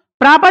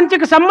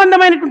ప్రాపంచిక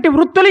సంబంధమైనటువంటి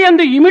వృత్తుల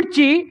యందు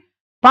ఇమిడ్చి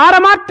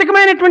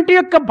పారమార్థికమైనటువంటి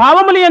యొక్క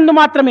భావముల యందు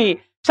మాత్రమే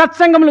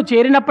సత్సంగములు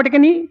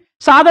చేరినప్పటికీ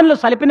సాధనలు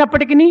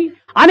సలిపినప్పటికీ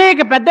అనేక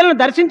పెద్దలను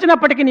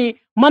దర్శించినప్పటికీ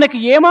మనకి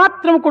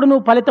ఏమాత్రం కూడాను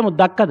ఫలితము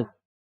దక్కదు.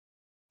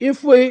 If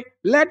we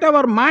let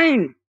our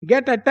mind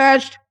get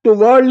attached to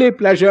worldly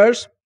pleasures,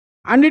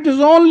 and it is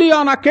only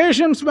on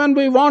occasions when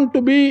we want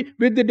to be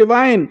with the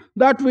divine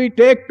that we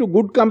take to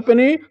good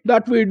company,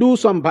 that we do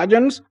some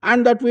bhajans, and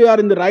that we are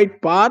in the right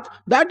path,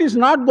 that is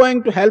not going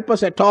to help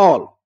us at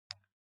all.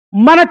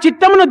 మన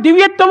చిత్తమును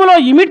దివ్యత్వములో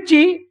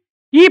ఇమిడ్చి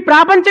ఈ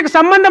ప్రాపంచిక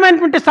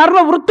సంబంధమైనటువంటి సర్వ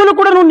వృత్తులు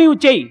కూడా నీవు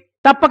చేయి,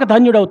 తప్పక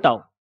ధన్యుడవుతావు.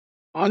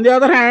 On the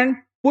other hand,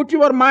 put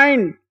your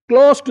mind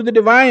close to the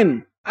divine,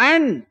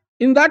 and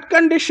in that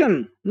condition,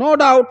 no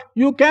doubt,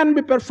 you can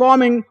be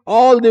performing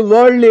all the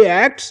worldly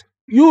acts.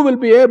 You will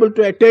be able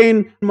to attain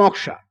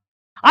moksha.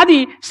 అది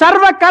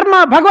సర్వ కర్మ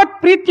భగవత్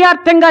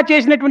ప్రీత్యార్థంగా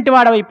చేసినటువంటి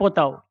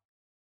వాడవైపోతావు.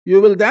 You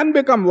will then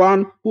become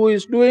one who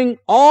is doing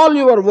all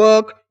your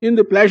work in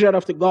the pleasure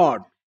of the God.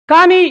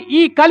 కానీ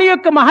ఈ కలి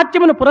యొక్క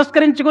మహత్యమును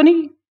పురస్కరించుకొని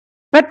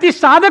ప్రతి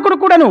సాధకుడు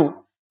కూడాను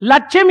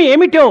లక్ష్యం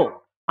ఏమిటో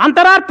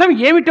అంతరార్థం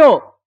ఏమిటో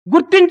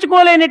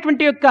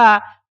గుర్తించుకోలేనటువంటి యొక్క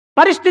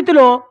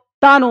పరిస్థితిలో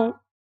తాను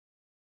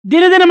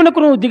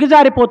దినదినమునకు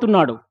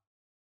దిగజారిపోతున్నాడు.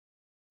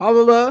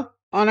 However,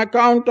 on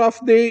account of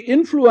the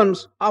influence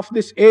of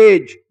this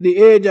age, the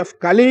age of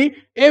Kali,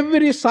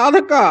 every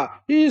sadhaka,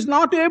 he is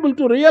not able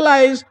to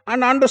realize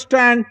and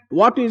understand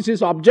what is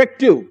his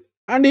objective.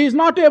 and he is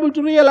not able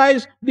to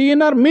realize the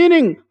inner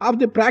meaning of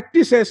the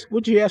practices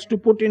which he has to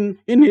put in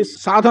his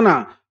sadhana,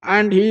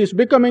 and he is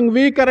becoming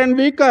weaker and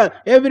weaker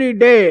every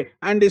day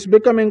and is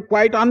becoming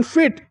quite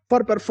unfit for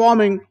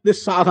performing this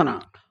sadhana.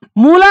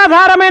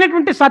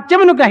 మూలాధారమైనటువంటి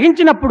సత్యమును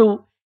గ్రహించినప్పుడు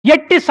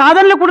ఎట్టి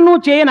సాధనలు కూడా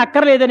నువ్వు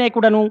చేయనక్కర్లేదనే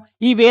కూడాను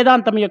ఈ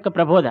వేదాంతం యొక్క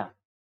ప్రబోధ.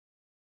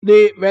 The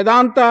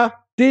Vedanta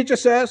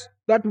teaches us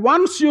that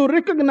once you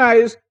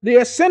recognize the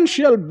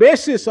essential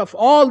basis of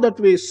all that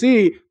we see,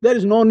 there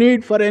is no need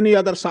for any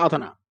other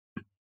sadhana.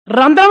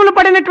 రంధ్రములు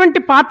పడినటువంటి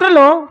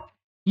పాత్రలో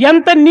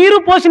ఎంత నీరు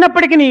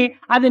పోసినప్పటికీ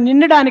అది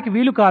నిండడానికి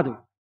వీలు కాదు.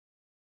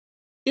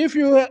 If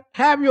you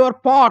have your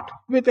pot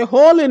with a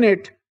hole in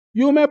it,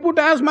 you may put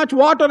as much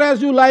water as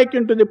you like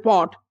into the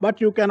pot, but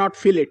you cannot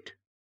fill it.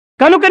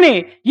 కనుకనే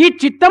ఈ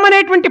చిత్తం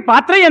అనేటువంటి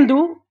పాత్ర యందు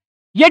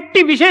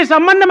ఎట్టి విషయ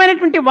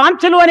సంబంధమైనటువంటి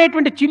వాంఛలు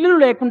అనేటువంటి చిల్లులు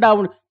లేకుండా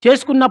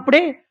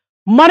చేసుకున్నప్పుడే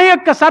మన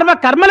యొక్క సర్వ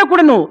కర్మలు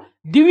కూడాను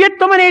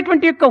దివ్యత్వం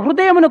అనేటువంటి యొక్క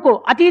హృదయమునకు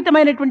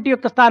అతీతమైనటువంటి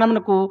యొక్క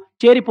స్థానమునకు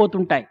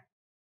చేరిపోతుంటాయి.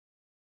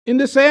 In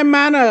the same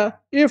manner,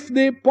 if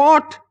the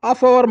pot of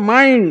our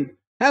mind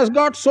has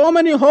got so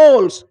many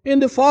holes in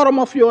the form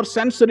of your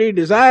sensory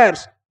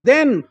desires,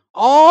 then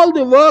all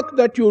the work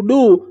that you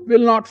do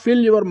will not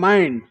fill your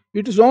mind.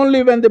 It is only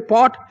when the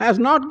pot has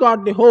not got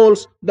the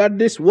holes that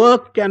this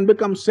work can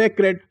become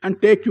sacred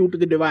and take you to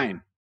the divine.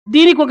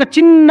 దీనికి ఒక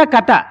చిన్న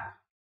కథ.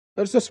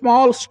 There's a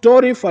small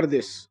story for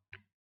this.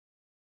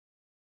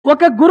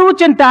 ఒక గురువు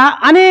చెంత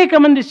అనేక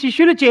మంది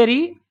శిష్యులు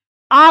చేరి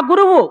ఆ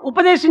గురువు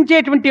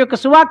ఉపదేశించేటువంటి యొక్క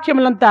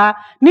సువాక్యములంతా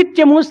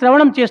నిత్యము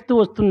శ్రవణం చేస్తూ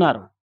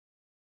వస్తున్నారు.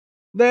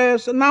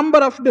 There's a number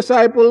of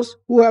disciples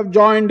who have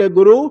joined a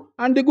guru,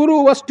 and the guru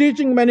was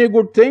teaching many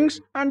good things,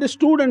 and the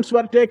students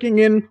were taking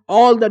in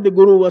all that the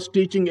guru was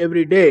teaching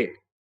every day.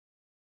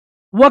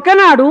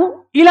 ఒకనాడు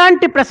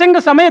ఇలాంటి ప్రసంగ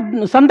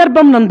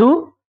సందర్భం నందు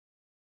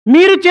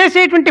మీరు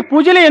చేసేటువంటి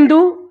పూజల యందు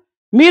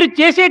మీరు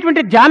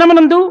చేసేటువంటి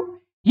ధ్యానమునందు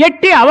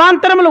ఎట్టి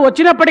అవాంతరములు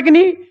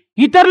వచ్చినప్పటికీ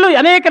ఇతరులు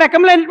అనేక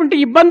రకములైనటువంటి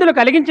ఇబ్బందులు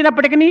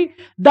కలిగించినప్పటికీ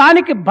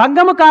దానికి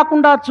భంగము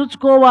కాకుండా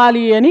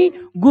చూసుకోవాలి అని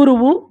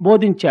గురువు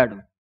బోధించాడు.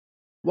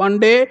 One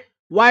day,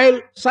 while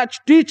such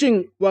teaching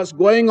was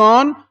going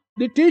on,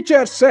 the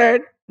teacher said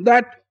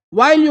that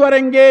while you are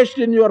engaged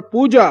in your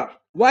puja,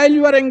 while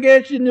you are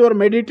engaged in your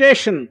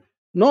meditation,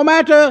 no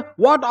matter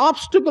what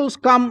obstacles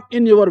come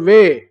in your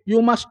way, you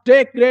must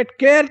take great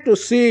care to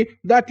see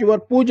that your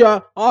puja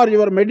or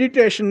your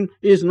meditation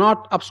is not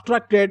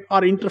obstructed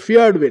or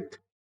interfered with.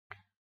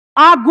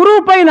 ఆ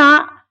గురువు పైన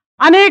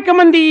అనేక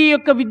మంది ఈ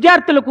యొక్క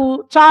విద్యార్థులకు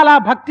చాలా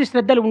భక్తి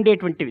శ్రద్ధలు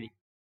ఉండేటువంటివి.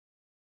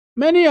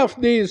 Many of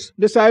these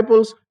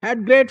disciples had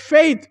great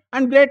faith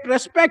and great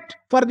respect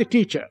for the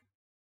teacher.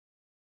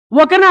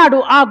 ఒకనాడు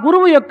ఆ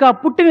గురువు యొక్క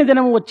పుట్టిన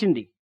దినం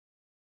వచ్చింది.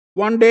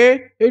 One day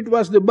it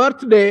was the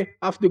birthday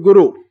of the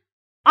guru.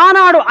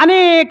 ఆనాడు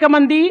అనేక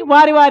మంది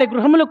వారి వారి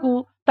గృహములకు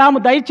తాము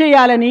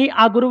దయచేయాలని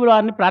ఆ గురువు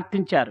వారిని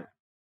ప్రార్థించారు.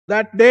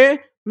 That day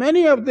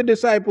many of the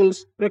disciples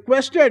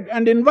requested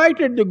and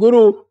invited the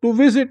guru to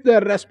visit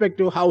their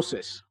respective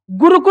houses.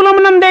 గురుకులం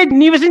నందే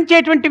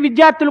నివసించేటువంటి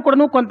విద్యార్థులు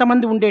కూడాను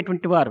కొంతమంది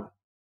ఉండేటువంటి వారు.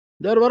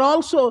 There were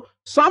also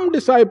some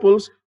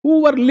disciples who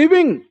were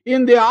living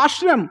in the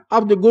ashram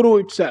of the guru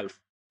itself.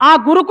 ఆ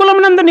గురుకులం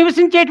నందు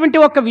నివసించేటువంటి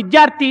ఒక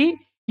విద్యార్థి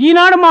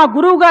ఈనాడు మా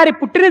గురువు గారి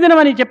పుట్టినదినం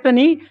అని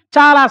చెప్పని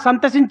చాలా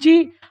సంతసించి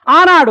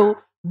ఆనాడు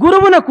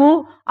గురువునకు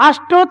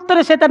అష్టోత్తర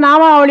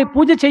శతనామావళి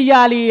పూజ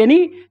చెయ్యాలి అని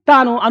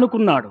తాను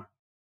అనుకున్నాడు.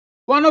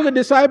 One of the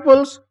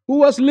disciples who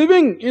was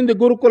living in the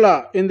Gurukula,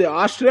 in the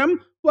ashram,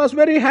 was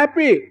very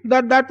happy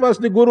that that was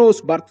the Guru's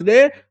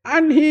birthday,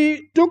 and he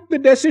took the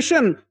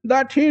decision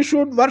that he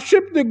should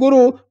worship the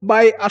Guru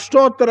by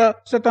Ashtottara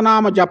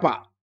Satanama Japa.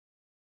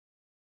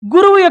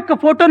 గురువు యొక్క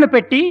ఫోటోను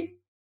పెట్టి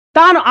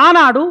తాను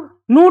ఆనాడు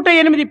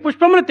 108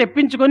 పుష్పములు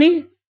తెప్పించుకొని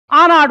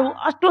ఆనాడు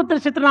అష్టోత్తర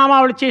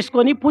శతనామావళి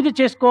చేసుకొని పూజ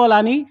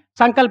చేసుకోవాలని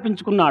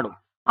సంకల్పించుకున్నాడు.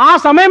 ఆ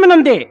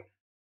సమయమునందే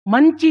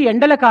మంచి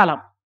ఎండల కాలం,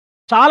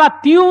 చాలా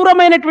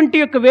తీవ్రమైనటువంటి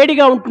యొక్క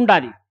వేడిగా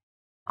ఉంటుండాలి.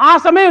 ఆ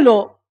సమయంలో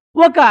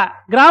ఒక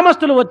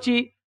గ్రామస్తులు వచ్చి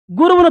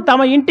గురువును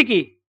తమ ఇంటికి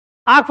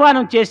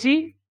ఆహ్వానం చేసి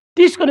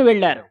తీసుకుని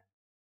వెళ్ళారు.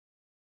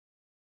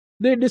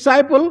 The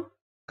disciple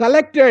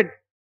collected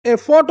a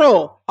photo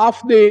of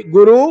the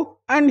guru,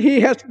 and he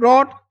has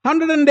brought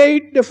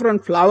 108 different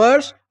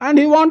flowers, and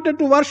he wanted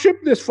to worship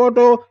this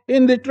photo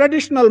in the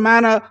traditional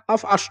manner of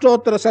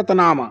Ashtottara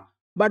Satanama.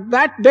 But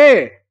that day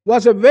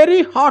was a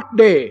very hot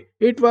day.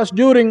 It was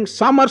during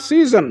summer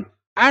season.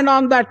 And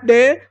on that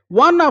day,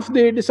 one of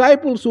the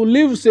disciples who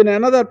lives in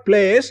another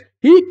place,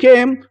 he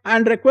came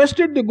and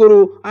requested the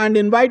Guru and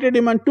invited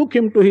him and took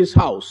him to his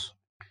house.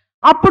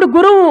 అప్పుడు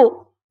గురువు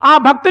ఆ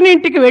భక్తుని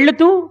ఇంటికి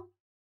వెళుతూ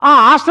ఆ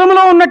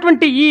ఆశ్రమంలో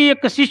ఉన్నటువంటి ఈ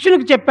యొక్క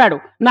శిష్యునికి చెప్పాడు,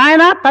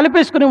 నాయన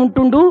తలుపేసుకుని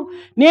ఉంటుండు,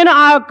 నేను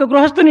ఆ యొక్క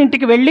గృహస్థుని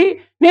ఇంటికి వెళ్ళి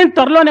నేను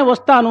త్వరలోనే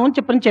వస్తాను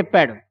అని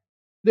చెప్పాడు.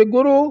 The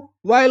Guru,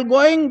 while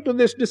going to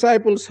this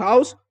disciple's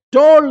house,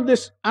 told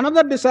this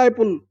another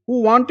disciple who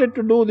wanted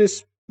to do this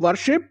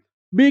worship,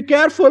 be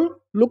careful,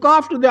 look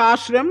after the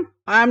ashram,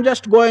 I am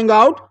just going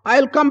out,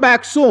 I'll come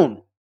back soon.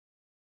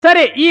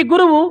 సరే, ఈ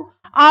గురువు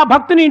ఆ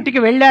భక్తుని ఇంటికి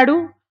వెళ్ళాడు.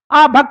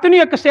 ఆ భక్తుని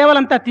యొక్క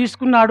సేవలంతా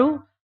తీసుకున్నాడు,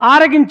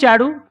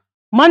 ఆరగించాడు.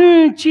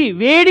 మంచి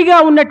వేడిగా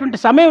ఉన్నటువంటి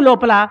సమయం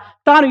లోపల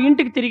తాను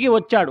ఇంటికి తిరిగి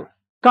వచ్చాడు.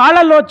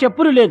 కాళ్ళలో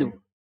చెప్పులు లేదు,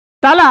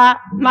 తల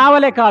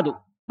నావలే కాదు,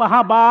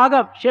 బాగా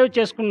షేవ్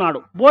చేసుకున్నాడు,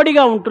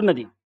 బోడిగా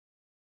ఉంటున్నది.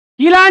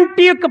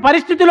 ఇలాంటి యొక్క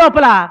పరిస్థితి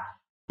లోపల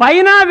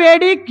పైన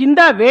వేడి కింద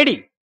వేడి,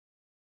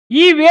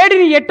 ఈ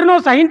వేడిని ఎట్టునో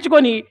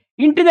సహించుకొని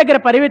ఇంటి దగ్గర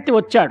పరివెత్తి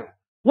వచ్చాడు.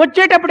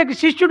 వచ్చేటప్పటికి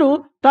శిష్యుడు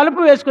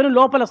తలుపు వేసుకొని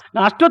లోపల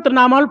అష్టోత్తర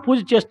నామాలు పూజ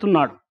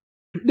చేస్తున్నాడు.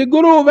 The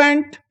Guru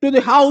went to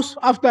the house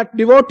of that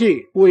devotee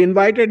who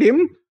invited him,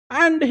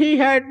 and he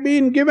had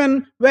been given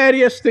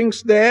various things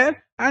there,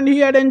 and he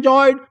had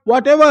enjoyed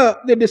whatever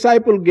the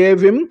disciple gave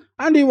him,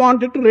 and he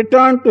wanted to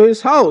return to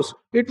his house.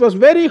 It was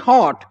very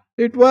hot.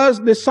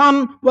 The sun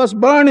was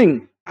burning,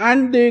 and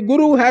the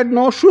Guru had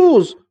no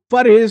shoes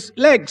for his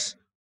legs,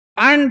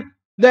 and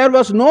there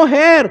was no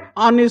hair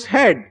on his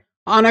head.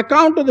 On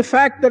account of the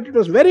fact that it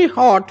was very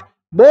hot,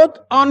 both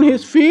on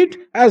his feet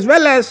as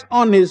well as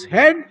on his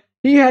head,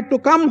 he had to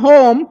come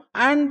home,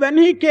 and when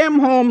he came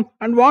home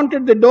and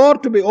wanted the door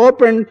to be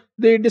opened,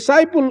 the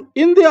disciple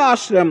in the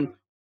ashram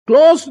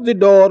closed the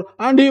door,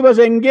 and he was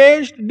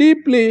engaged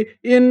deeply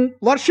in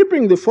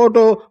worshipping the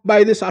photo by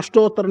this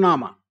Ashtottara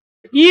Nama.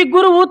 ఈ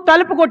గురువు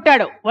తలుపు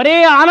కొట్టాడు. ఒరే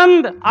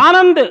ఆనంద్,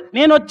 ఆనంద్,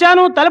 నేను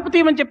వచ్చాను, తలుపు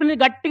తీయమని చెప్పి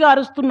గట్టిగా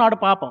అరుస్తున్నాడు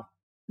పాపం.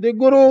 The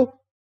Guru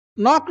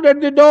knocked at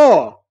the door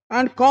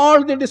and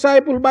called the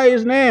disciple by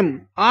his name.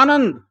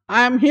 Anand,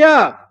 I am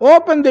here,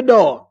 open the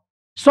door.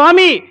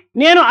 స్వామి,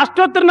 నేను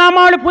అష్టోత్తర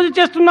నామాలు పూజ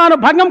చేస్తున్నాను,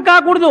 భంగం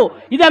కాకూడదు,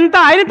 ఇదంతా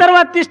అయిన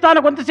తర్వాత తీస్తాను,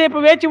 కొంతసేపు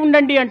వేచి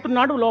ఉండండి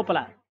అంటున్నాడు లోపల.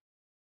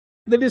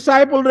 The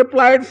disciple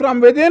replied from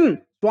within,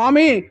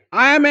 Swami,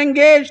 I am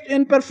engaged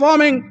in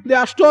performing the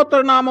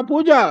Ashtottara Nama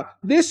Puja.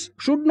 This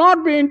should not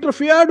be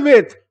interfered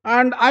with,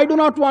 and I do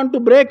not want to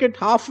break it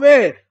halfway.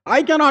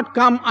 I cannot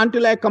come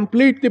until I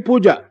complete the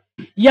puja.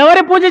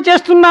 ఎవరి పూజ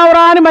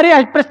చేస్తున్నావురా అని మరి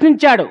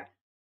ప్రశ్నించాడు.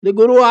 The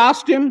Guru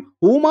asked him,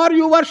 whom are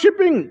you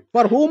worshipping?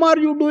 For whom are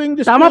you doing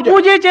this తమ puja?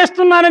 పూజే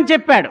చేస్తున్నానని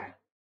చెప్పాడు.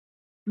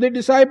 The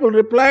disciple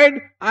replied,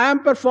 I am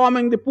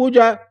performing the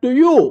puja to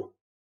you.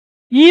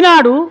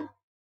 ఈనాడు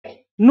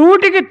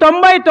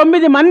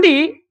 199 మంది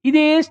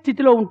ఇదే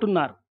స్థితిలో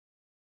ఉంటున్నారు.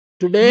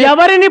 Today,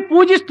 ఎవరిని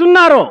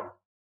పూజిస్తున్నారో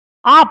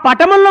ఆ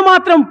పటములను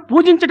మాత్రం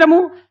పూజించటము,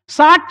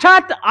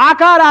 సాక్షాత్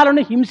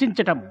ఆకారాలను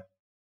హింసించటము,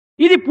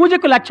 ఇది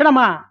పూజకు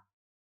లక్షణమా?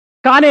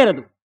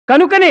 కానేరదు.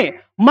 కనుకనే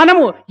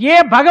మనము ఏ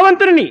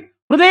భగవంతుని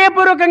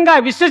హృదయపూర్వకంగా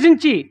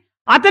విశ్వసించి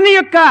అతని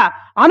యొక్క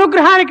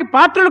అనుగ్రహానికి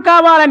పాత్రలు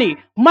కావాలని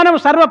మనం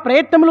సర్వ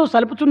ప్రయత్నములు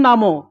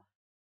సలుపుతున్నామో,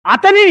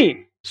 అతనిని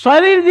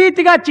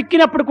స్వరీతిగా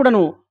చిక్కినప్పుడు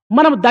కూడాను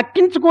మనం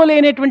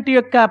దక్కించుకోలేనటువంటి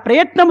యొక్క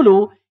ప్రయత్నములు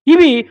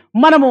ఇవి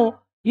మనము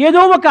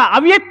ఏదో ఒక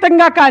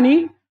అవ్యక్తంగా కానీ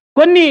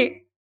కొన్ని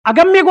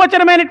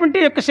అగమ్యగోచరమైనటువంటి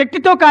యొక్క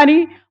శక్తితో కానీ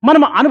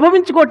మనం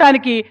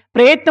అనుభవించుకోవటానికి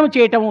ప్రయత్నం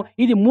చేయటం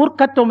ఇది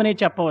మూర్ఖత్వం అనే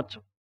చెప్పవచ్చు.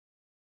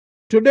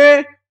 Today,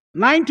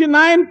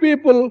 99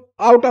 people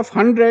out of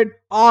 100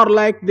 are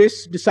like this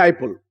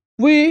disciple.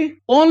 We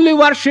only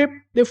worship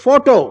the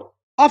photo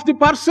of the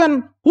person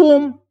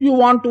whom you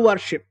want to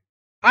worship.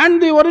 And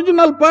the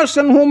original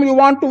person whom you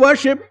want to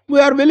worship, we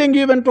are willing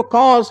even to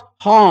cause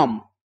harm.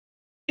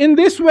 In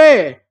this way,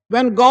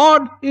 when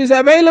God is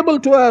available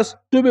to us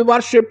to be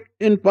worshipped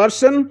in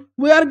person,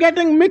 we are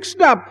getting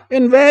mixed up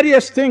in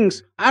various things,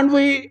 and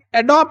we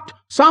adopt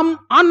some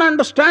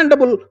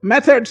ununderstandable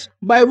methods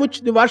by which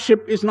the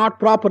worship is not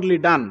properly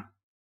done.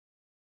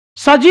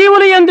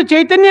 సజీవుల యందు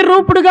చైతన్య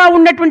రూపుడుగా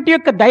ఉన్నటువంటి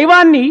యొక్క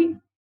దైవాన్ని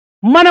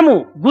మనము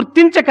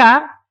గుర్తించక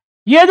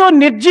ఏదో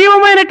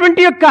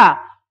నిర్జీవమైనటువంటి యొక్క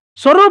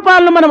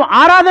స్వరూపాలను మనం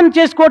ఆరాధన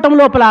చేసుకోవటం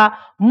లోపల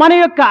మన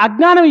యొక్క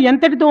అజ్ఞానం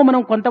ఎంతటితో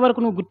మనం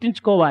కొంతవరకు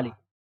గుర్తించుకోవాలి.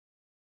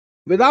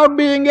 Without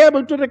being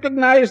able to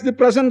recognize the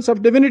presence of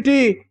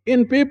divinity in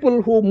people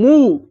who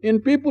move, in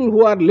people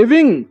who are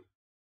living,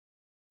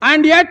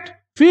 and yet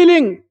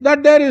feeling that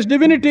there is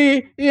divinity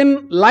in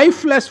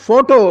lifeless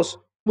photos,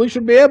 we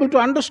should be able to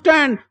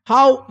understand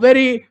how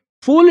very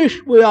foolish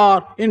we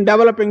are in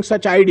developing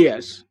such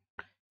ideas.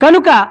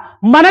 కనుక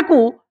మనకు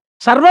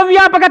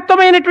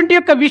సర్వవ్యాపకత్వమైనటువంటి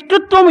యొక్క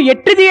విష్ణుత్వము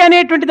ఎట్టిది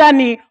అనేటువంటి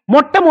దాన్ని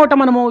మొట్టమొదట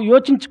మనము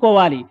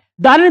యోచించుకోవాలి,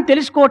 దానిని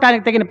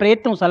తెలుసుకోవటానికి తగిన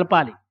ప్రయత్నం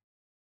సలపాలి.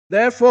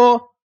 Therefore,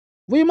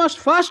 we must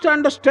first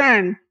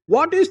understand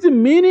what is the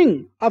meaning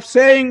of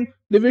saying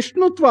the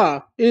Vishnutva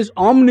is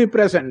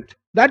omnipresent,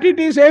 that it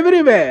is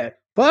everywhere.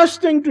 First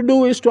thing to do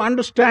is to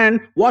understand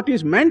what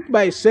is meant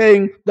by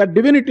saying that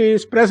divinity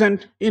is present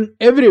in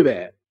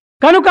everywhere.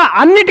 కనుక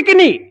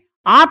అన్నిటికీ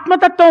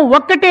ఆత్మతత్వం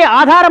ఒక్కటే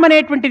ఆధారం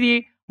అనేటువంటిది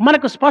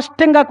మనకు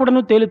స్పష్టంగా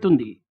కూడాను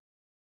తేలుతుంది.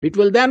 It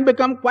will then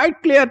become quite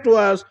clear to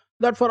us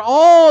that for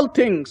all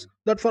things,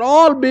 that for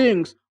all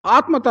beings,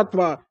 Atma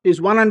Tattva is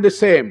one and the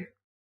same.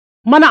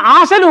 మన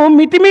ఆశలు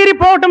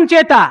మితిమీరిపోవటం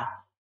చేత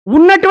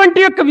ఉన్నటువంటి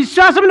యొక్క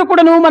విశ్వాసమును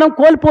కూడాను మనం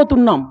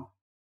కోల్పోతున్నాం.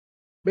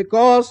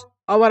 Because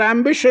our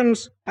ambitions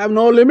have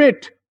no limit,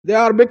 they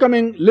are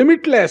becoming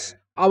limitless.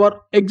 Our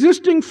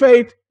existing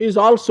faith is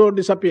also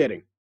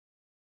disappearing.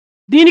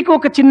 దీనికి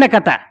ఒక చిన్న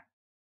కథ.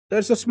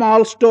 There's a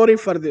small story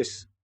for this.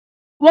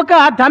 ఒక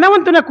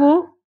ధనవంతునకు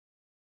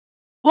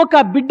ఒక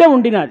బిడ్డ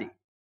ఉండినది.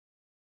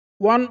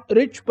 one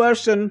rich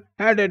person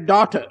had a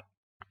daughter.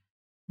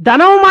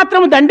 ధనం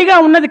మాత్రం దండిగా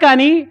ఉన్నది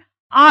కానీ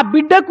ఆ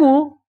బిడ్డకు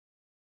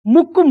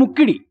ముక్కు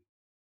ముక్కిడి.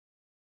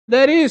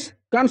 There is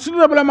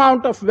considerable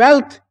amount of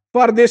wealth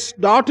for this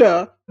daughter,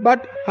 but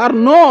her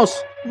nose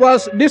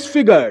was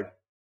disfigured.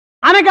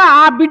 అనగా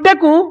ఆ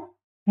బిడ్డకు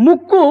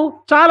ముక్కు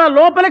చాలా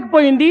లోపలికి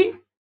పోయింది,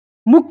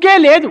 ముక్కే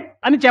లేదు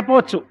అని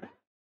చెప్పవచ్చు.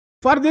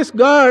 For this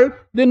girl,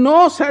 the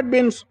nose had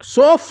been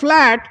so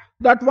flat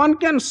that one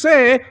can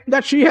say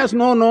that she has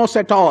no nose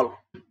at all.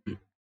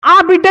 ఆ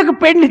బిడ్డకు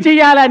పెళ్లి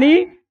చేయాలని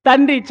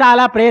తండ్రి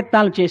చాలా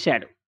ప్రయత్నాలు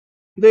చేశాడు.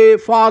 The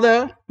father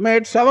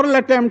made several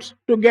attempts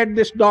to get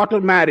this daughter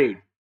married.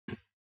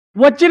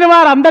 వచ్చిన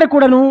వారందరూ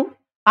కూడాను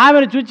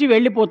ఆమెను చూచి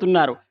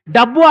వెళ్ళిపోతున్నారు.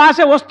 డబ్బు ఆశ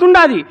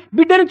వస్తుండాది,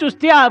 బిడ్డను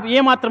చూస్తే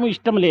ఏమాత్రం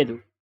ఇష్టం లేదు.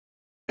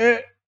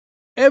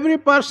 Every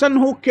person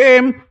who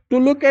came to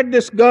look at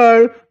this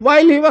girl,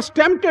 while he was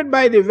tempted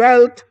by the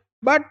wealth,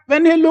 but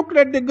when he looked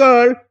at the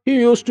girl, he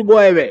used to go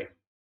away.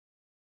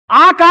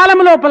 ఆ కాలం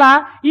లోపల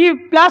ఈ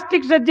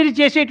ప్లాస్టిక్ సర్జరీ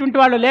చేసేటువంటి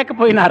వాళ్ళు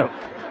లేకపోయినారు.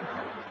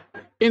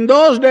 In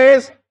those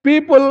days,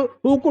 people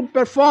who could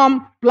perform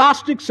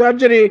plastic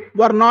surgery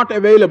were not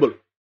available.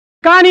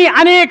 కానీ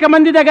అనేక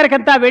మంది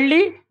దగ్గరకంతా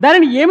వెళ్ళి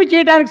దానిని ఏమి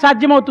చేయడానికి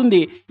సాధ్యమవుతుంది,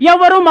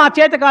 ఎవరు మా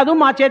చేత కాదు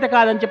మా చేత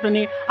కాదని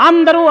చెప్పని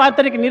అందరూ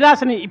అతనికి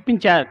నిరాశని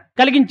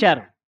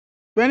కలిగించారు.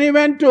 When he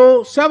went to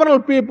several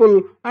people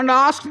and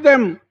asked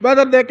them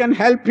whether they can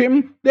help him,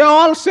 they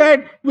all said,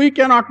 "We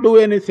cannot do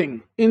anything."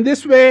 In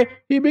this way,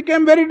 he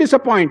became very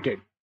disappointed.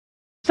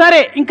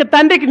 సరే, ఇంక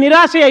తండ్రికి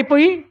నిరాశ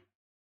అయిపోయి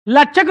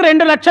లక్షకు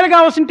 2 లక్షలు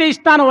కావాల్సింటే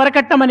ఇస్తాను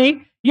వరకట్టమని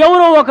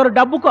ఎవరో ఒకరు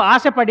డబ్బుకు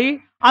ఆశపడి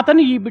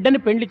అతను ఈ బిడ్డని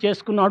పెళ్లి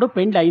చేసుకున్నాడు.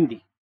 పెళ్లి అయింది.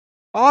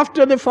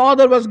 After the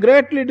father was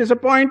greatly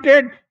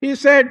disappointed, he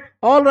said,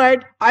 "All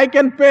right, I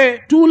can pay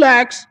 2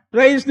 lakhs,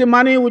 raise the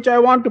money which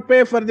I want to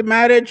pay for the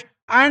marriage,"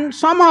 and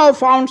somehow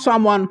found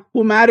someone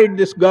who married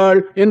this girl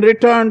in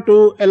return to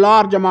a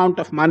large amount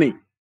of money.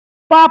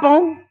 పాపం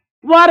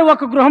వారు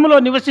ఒక గృహంలో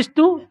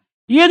నివసిస్తూ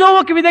ఏదో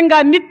ఒక విధంగా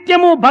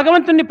నిత్యము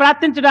భగవంతుణ్ణి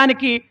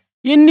ప్రార్థించడానికి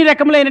ఎన్ని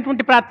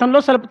రకములైనటువంటి ప్రార్థనలో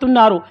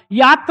సలుపుతున్నారు.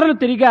 యాత్రలు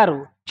తిరిగారు,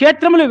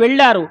 క్షేత్రములు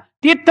వెళ్ళారు,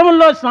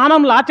 తీర్థముల్లో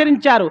స్నానములు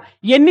ఆచరించారు.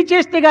 ఎన్ని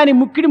చేస్తే గాని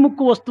ముక్కిడి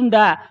ముక్కు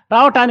వస్తుందా,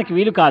 రావటానికి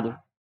వీలు కాదు.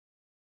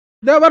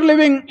 They were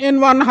living in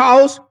one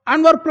house and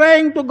were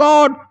praying to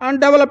God and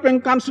developing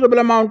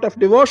considerable amount of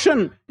devotion.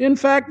 In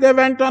fact, they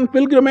went on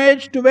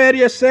pilgrimage to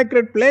various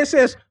sacred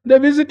places. They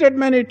visited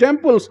many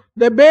temples.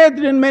 They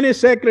bathed in many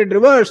sacred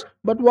rivers.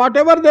 But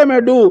whatever they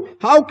may do,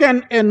 how can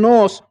a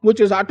nose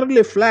which is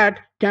utterly flat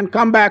can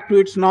come back to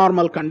its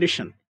normal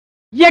condition?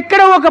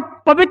 ఎక్కడ ఒక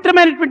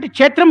పవిత్రమైనటువంటి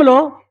క్షేత్రంలో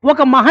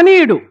ఒక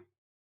మహనీయుడు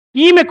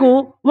ఈమెకు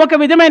ఒక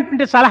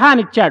విధమైనటువంటి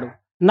సలహానిచ్చాడు.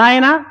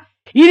 నాయనా,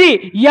 ఇది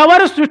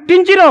ఎవరు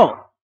సృష్టించిరో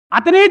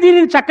అతనే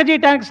దీనిని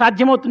చక్కజేయటానికి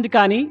సాధ్యమవుతుంది,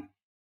 కానీ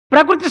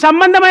ప్రకృతి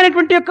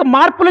సంబంధమైనటువంటి యొక్క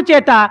మార్పుల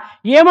చేత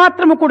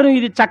ఏమాత్రము కూడా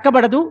ఇది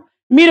చక్కబడదు.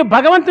 మీరు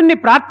భగవంతుణ్ణి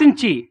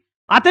ప్రార్థించి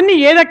అతన్ని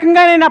ఏ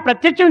రకంగానైనా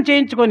ప్రత్యక్షం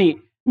చేయించుకొని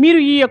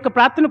మీరు ఈ యొక్క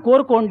ప్రార్థన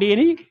కోరుకోండి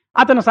అని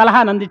అతను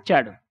సలహాను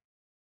అందించాడు.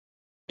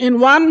 In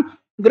one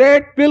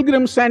great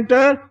pilgrim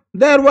center,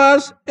 there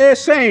was a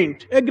saint,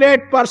 a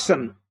great person.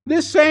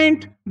 This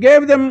saint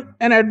gave them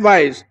an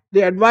advice.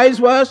 The advice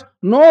was,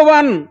 no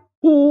one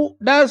who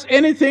does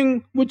anything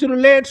which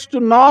relates to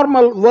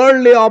normal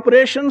worldly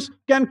operations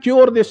can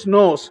cure this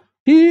nose.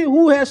 He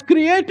who has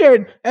created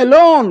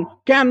alone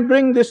can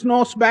bring this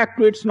nose back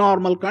to its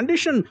normal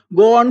condition.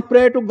 Go and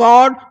pray to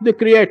God, the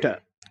Creator.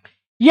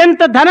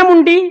 ఎంత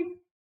ధనముండి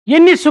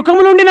ఎన్ని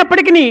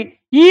సుఖములుండినప్పటికీ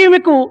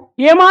ఈమెకు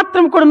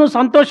ఏమాత్రం కూడా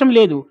సంతోషం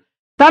లేదు.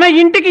 తన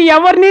ఇంటికి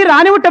ఎవరిని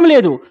రానివ్వటం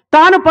లేదు,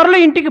 తాను పరుల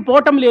ఇంటికి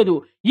పోవటం లేదు.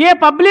 ఏ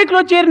పబ్లిక్ లో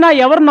చేరినా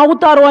ఎవరు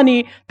నవ్వుతారో అని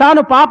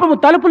తాను పాపము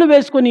తలుపులు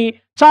వేసుకుని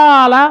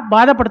చాలా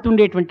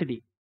బాధపడుతుండేటువంటిది.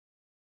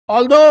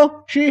 Although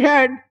she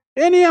had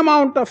any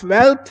amount of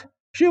wealth,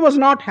 she was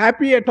not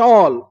happy at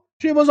all.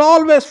 She was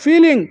always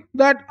feeling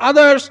that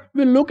others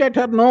will look at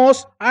her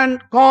nose and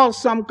cause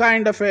some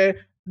kind of a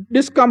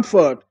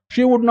discomfort.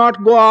 She would not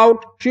go out,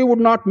 she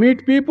would not meet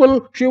people,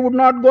 she would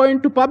not go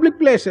into public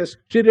places.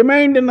 She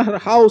remained in her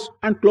house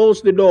and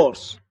closed the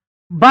doors.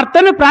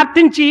 భర్తను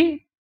ప్రార్థించి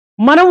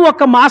మనం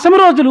ఒక మాసం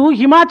రోజులు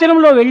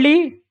హిమాచలంలో వెళ్ళి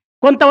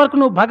కొంతవరకు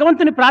నువ్వు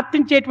భగవంతుని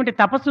ప్రార్థించేటువంటి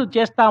తపస్సు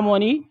చేస్తాము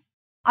అని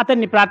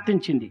అతన్ని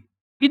ప్రార్థించింది.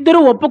 ఇద్దరు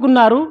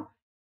ఒప్పుకున్నారు,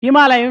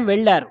 హిమాలయం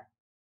వెళ్ళారు.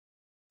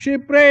 She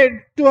prayed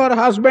to her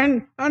husband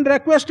and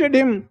requested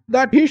him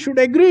that he should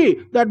agree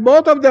that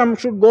both of them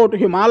should go to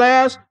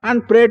Himalayas and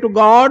pray to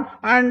God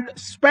and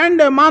spend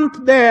a month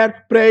there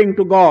praying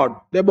to God.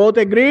 They both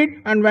agreed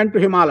and went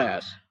to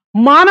Himalayas.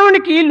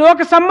 మానవునికి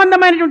లోక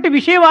సంబంధమైనటువంటి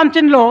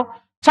విషయవాంఛనలో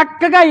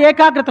చక్కగా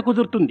ఏకాగ్రత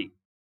కుదురుతుంది.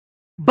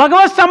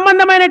 భగవత్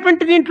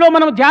సంబంధమైనటువంటి దీంట్లో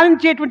మనం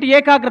ధ్యానించేటువంటి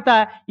ఏకాగ్రత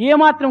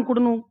ఏమాత్రం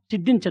కూడాను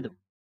సిద్ధించదు.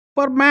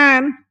 For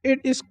man, it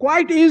is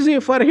quite easy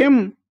for him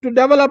to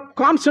develop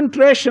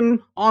concentration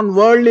on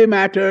worldly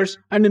matters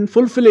and in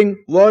fulfilling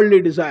worldly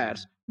desires.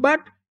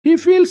 But he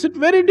feels it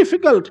very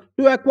difficult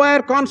to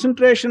acquire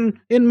concentration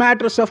in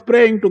matters of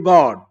praying to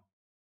God.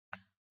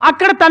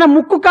 అక్కడ తన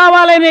ముక్కు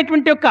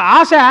కావాలనేటువంటి ఒక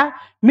ఆశ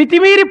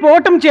మితిమీరి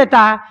పోవటం చేత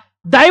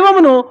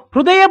దైవమును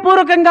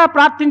హృదయపూర్వకంగా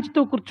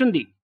ప్రార్థించుతూ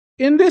కూర్చుంది.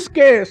 In this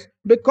case,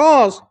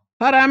 because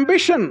her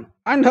ambition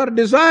and her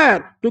desire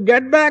to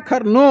get back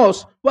her nose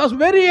was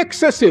very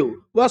excessive,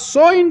 was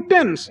so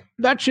intense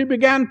that she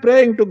began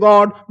praying to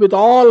God with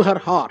all her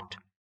heart.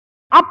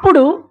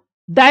 అప్పుడు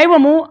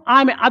దైవము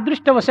ఆమె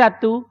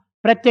అదృష్టవశాత్తు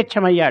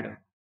ప్రత్యక్షమయ్యాడు.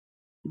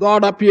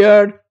 God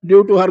appeared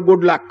due to her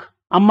good luck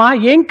అమ్మా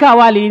ఏం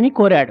కావాలి అని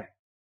కోరాడు.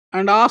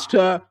 and asked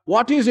her,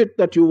 "What is it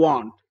that you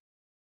want?"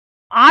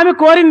 ఆమె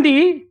కోరింది,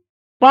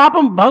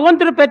 పాపం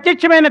భగవంతుడు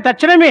ప్రత్యక్షమైన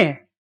తక్షణమే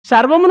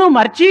సర్వమును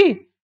మర్చి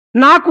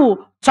నాకు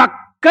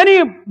చక్కని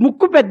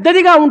ముక్కు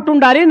పెద్దదిగా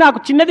ఉంటుండాలి, నాకు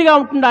చిన్నదిగా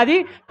ఉంటుండాలి,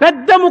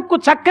 పెద్ద ముక్కు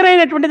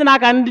చక్కనైనటువంటిది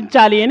నాకు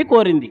అందించాలి అని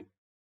కోరింది.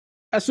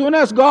 As soon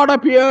as God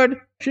appeared,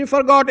 she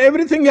forgot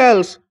everything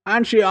else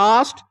and she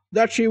asked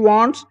that she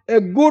wants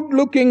a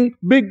good-looking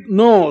big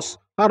nose.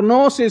 Her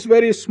nose is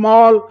very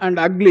small and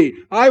ugly.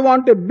 I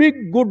want a big,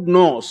 good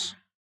nose.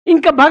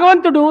 ఇంకా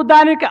భగవంతుడు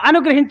దానికి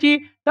అనుగ్రహించి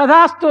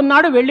తథాస్తు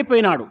అన్నాడు,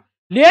 వెళ్ళిపోయినాడు.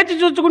 లేచి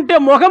చూసుకుంటే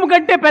ముఖం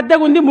కంటే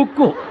పెద్దగా ఉంది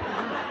ముక్కు.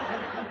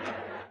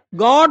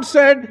 God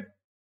said,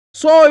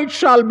 "So it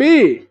shall be,"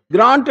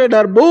 granted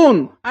her boon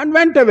and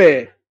went away.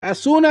 As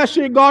soon as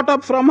she got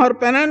up from her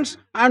penance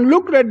and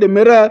looked at the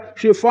mirror,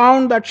 she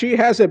found that she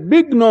has a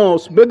big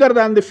nose, bigger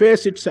than the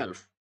face itself.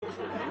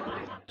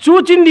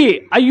 చూచింది,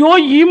 అయ్యో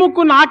ఈ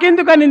ముక్కు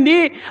నాకెందుకు అనింది,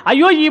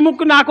 అయ్యో ఈ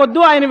ముక్కు నాకొద్దు,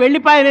 ఆయన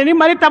వెళ్ళిపోయానని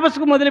మరి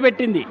తపస్సుకు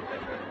మొదలుపెట్టింది.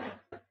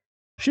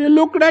 She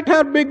looked at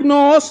her big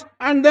nose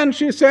and then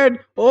she said,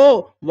 "Oh,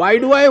 why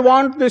do I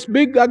want this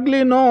big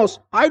ugly nose?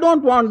 I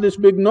don't want this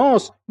big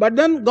nose." But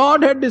then God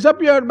had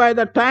disappeared by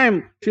that time.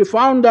 She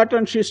found that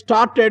and she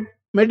started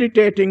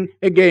meditating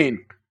again.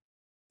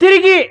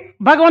 తిరిగి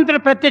భగవంతుడు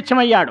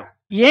ప్రత్యక్షమయ్యాడు.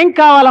 ఏం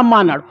కావాలమ్మా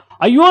అన్నాడు.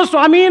 అయ్యో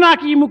స్వామి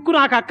నాకు ఈ ముక్కు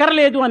నాకు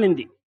అక్కర్లేదు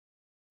అనింది.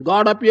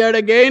 God appeared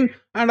again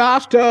and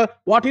asked her,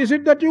 "What is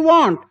it that you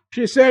want?"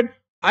 She said,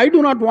 "I do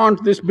not want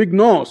this big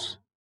nose."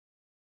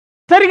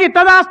 తిరిగి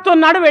తదాస్తు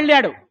అన్నాడు,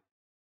 వెళ్ళాడు.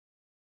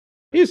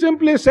 He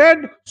simply said,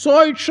 "So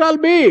it shall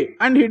be,"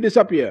 and he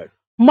disappeared.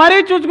 మరీ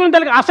చూసుకున్న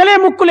తల్లికి అసలే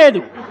ముక్కు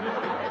లేదు.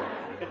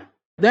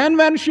 Then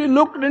when she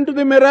looked into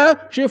the mirror,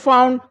 she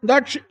found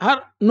that her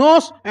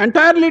nose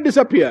entirely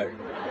disappeared.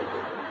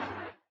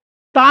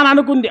 తాను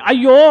అనుకుంది,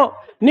 అయ్యో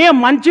నే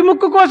మంచి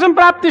ముక్కు కోసం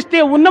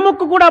ప్రార్థిస్తే ఉన్న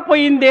ముక్కు కూడా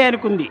పోయిందే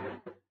అనుకుంది.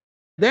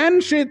 Then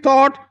she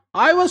thought,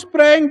 "I was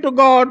praying to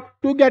God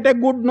to get a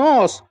good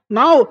nose.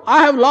 Now I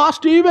have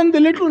lost even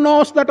the little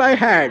nose that I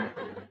had."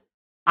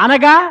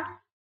 అనగా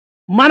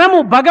మనము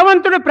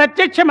భగవంతుడు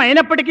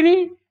ప్రత్యక్షమైనప్పటికీ,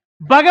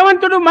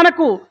 భగవంతుడు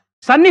మనకు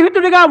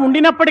సన్నిహితుడిగా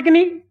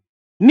ఉండినప్పటికీ,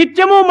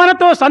 నిత్యము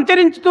మనతో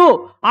సంచరించుతూ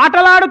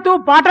ఆటలాడుతూ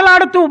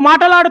పాటలాడుతూ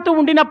మాటలాడుతూ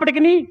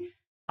ఉండినప్పటికీ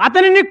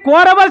అతనిని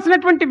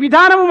కోరవలసినటువంటి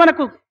విధానము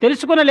మనకు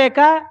తెలుసుకొనలేక,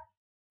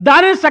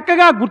 దానిని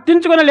చక్కగా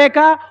గుర్తించుకొనలేక,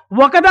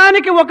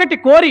 ఒకదానికి ఒకటి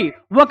కోరి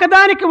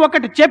ఒకదానికి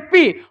ఒకటి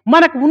చెప్పి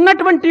మనకు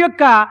ఉన్నటువంటి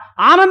యొక్క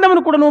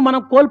ఆనందమును కూడాను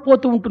మనం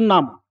కోల్పోతూ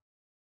ఉంటున్నాము.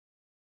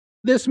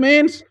 This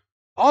means,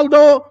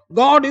 although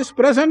God is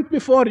present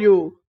before you,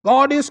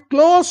 God is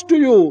close to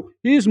you,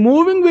 He is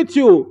moving with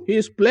you, He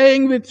is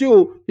playing with you,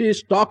 He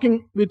is talking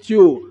with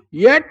you,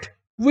 yet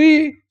we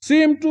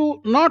seem to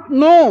not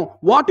know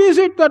what is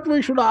it that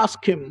we should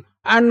ask Him.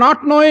 And not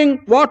knowing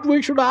what we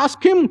should ask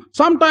Him,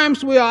 sometimes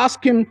we ask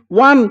Him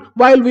one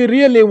while we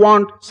really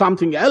want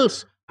something else,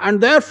 and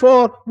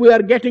therefore we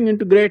are getting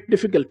into great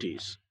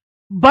difficulties.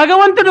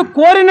 భగవంతుడు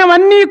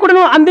కోరినవన్నీ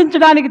కూడా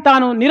అందించడానికి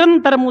తాను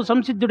నిరంతరము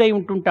సంసిద్ధుడై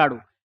ఉంటుంటాడు.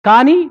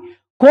 కానీ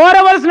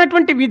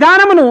కోరవలసినటువంటి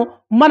విధానమును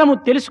మనము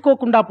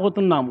తెలుసుకోకుండా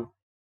పోతున్నాము.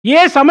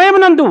 ఏ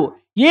సమయమునందు,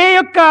 ఏ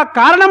యొక్క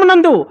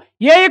కారణమునందు,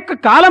 ఏ యొక్క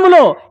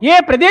కాలములో, ఏ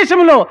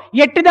ప్రదేశములో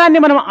ఎట్టిదాన్ని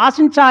మనం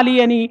ఆశించాలి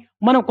అని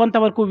మనం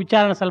కొంతవరకు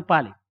విచారణ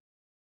సల్పాలి.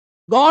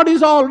 God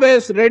is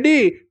always ready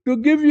to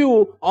give you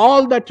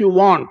all that you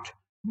want,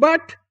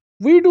 but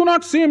we do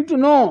not seem to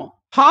know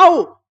how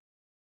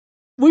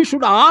we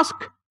should ask,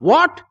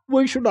 what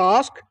we should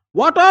ask,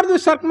 what are the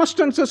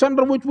circumstances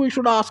under which we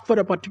should ask for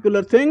a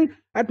particular thing,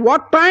 at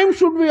what time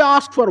should we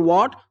ask for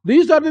what.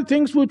 These are the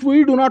things which we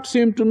do not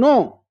seem to know.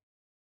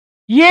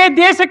 ఏ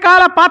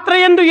దేశకాల పాత్ర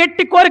యందు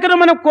ఎట్టి కోరికను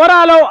మనం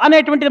కోరాలో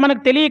అనేటువంటిది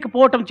మనకు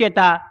తెలియకపోవటం చేత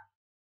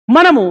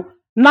మనము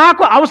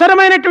నాకు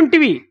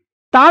అవసరమైనటువంటివి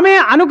తామే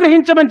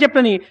అనుగ్రహించమని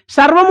చెప్పని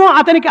సర్వము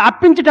అతనికి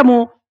అర్పించటము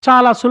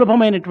చాలా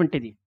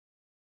సులభమైనటువంటిది.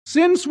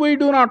 Since we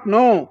do not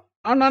know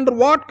and under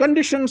what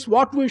conditions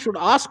what we should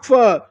ask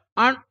for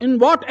and in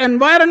what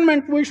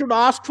environment we should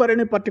ask for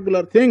any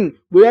particular thing,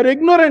 we are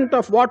ignorant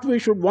of what we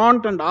should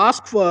want and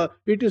ask for.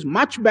 It is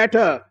much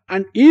better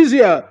and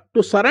easier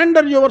to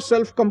surrender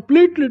yourself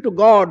completely to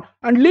God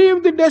and leave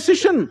the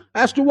decision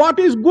as to what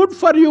is good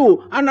for you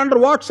and under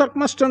what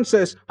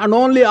circumstances,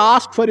 and only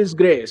ask for His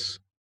grace.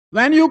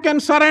 When you can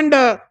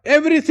surrender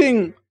everything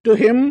to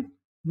Him,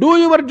 do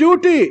your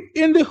duty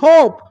in the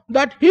hope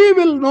that He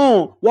will know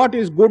what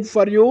is good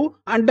for you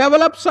and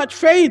develop such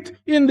faith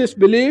in this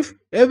belief,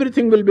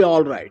 everything will be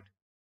all right.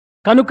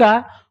 కనుక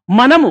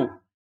మనము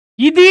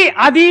ఇది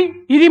అది,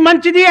 ఇది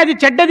మంచిది అది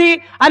చెడ్డది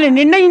అని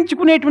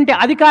నిర్ణయించుకునేటువంటి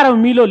అధికారం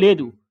మీలో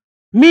లేదు.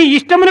 మీ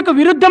ఇష్టమునకు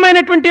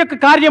విరుద్ధమైనటువంటి యొక్క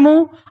కార్యము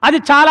అది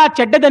చాలా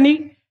చెడ్డదని,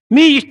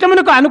 మీ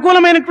ఇష్టమునకు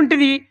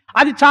అనుకూలమైనటువంటిది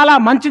అది చాలా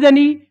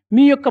మంచిదని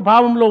మీ యొక్క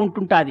భావంలో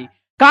ఉంటుంటాది.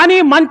 కానీ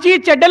మంచి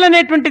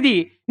చెడ్డలనేటువంటిది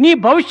నీ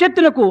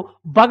భవిష్యత్తునకు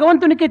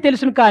భగవంతునికే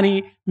తెలుసును, కానీ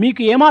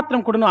మీకు ఏమాత్రం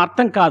కూడాను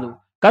అర్థం కాదు.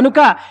 కనుక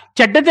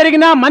చెడ్డ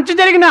జరిగినా మంచి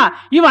జరిగినా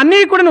ఇవన్నీ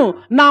కూడాను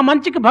నా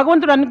మంచికి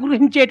భగవంతుడు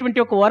అనుగ్రహించేటువంటి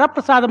ఒక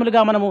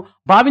వరప్రసాదములుగా మనము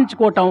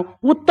భావించుకోవటం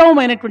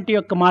ఉత్తమమైనటువంటి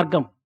యొక్క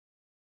మార్గం.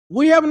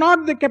 We have not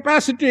the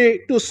capacity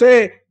to say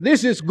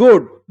this is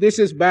good, this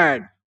is bad.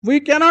 We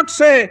cannot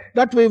say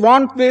that we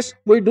want this,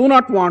 we do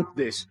not want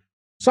this.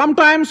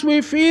 Sometimes we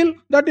feel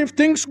that if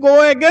things go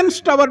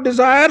against our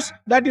desires,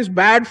 that is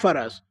bad for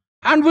us.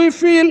 And we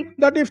feel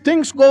that if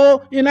things go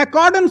in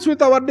accordance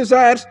with our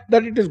desires,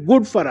 that it is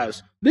good for us.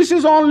 This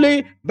is only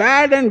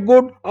bad and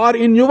good or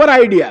in your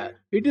idea.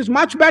 It is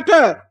much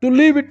better to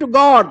leave it to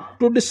God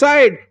to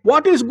decide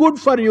what is good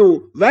for you,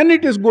 when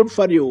it is good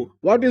for you,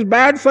 what is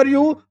bad for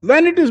you,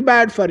 when it is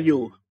bad for you.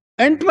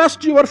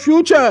 Entrust your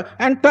future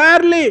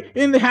entirely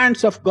in the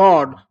hands of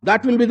God.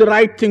 That will be the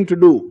right thing to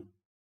do.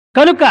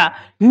 కనుక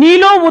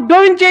నీలో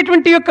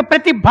ఉద్భవించేటువంటి యొక్క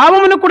ప్రతి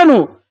భావమును కూడాను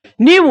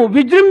నీవు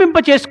విజృంభింప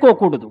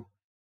చేసుకోకూడదు.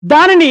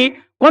 దానిని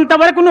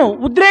కొంతవరకును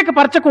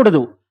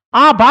ఉద్రేకపరచకూడదు.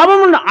 ఆ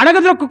భావములను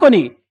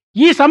అణగదొక్కుకొని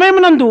ఈ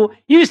సమయమునందు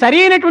ఇవి సరి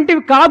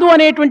అయినటువంటివి కాదు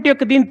అనేటువంటి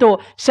యొక్క దీంతో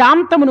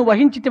శాంతమును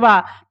వహించితివా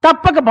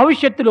తప్పక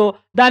భవిష్యత్తులో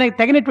దానికి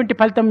తగినటువంటి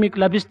ఫలితం మీకు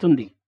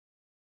లభిస్తుంది.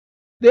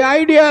 The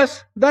ideas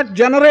that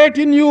generate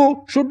in you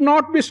should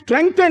not be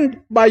strengthened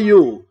by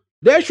you.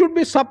 They should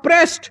be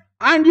suppressed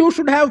and you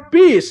should have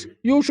peace.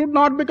 You should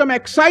not become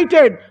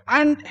excited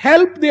and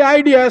help the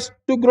ideas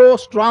to grow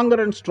stronger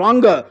and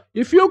stronger.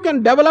 If you can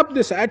develop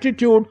this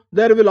attitude,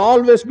 there will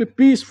always be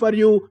peace for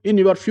you in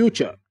your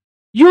future.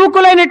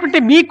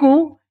 యువకులైనటువంటి మీకు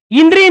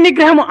ఇంద్రియ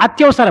నిగ్రహము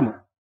అత్యవసరము.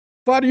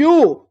 For you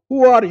who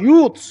are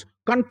youths,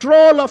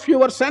 control of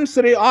your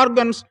sensory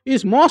organs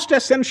is most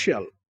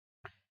essential.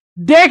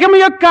 దేహము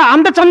యొక్క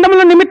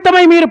అందచందముల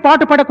నిమిత్తమై మీరు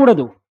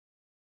పాటుపడకూడదు.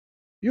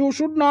 You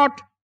should not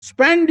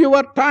spend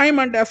your time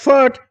and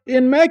effort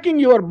in making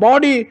your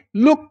body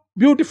look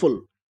beautiful.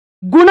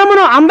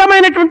 గుణమును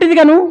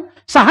అందమైనటువంటిదిగాను,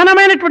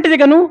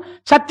 సహనమైనటువంటిదిగాను,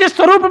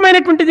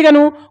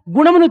 సత్యస్వరూపమైనటువంటిదిగాను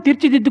గుణమును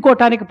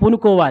తీర్చిదిద్దుకోవటానికి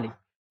పూనుకోవాలి.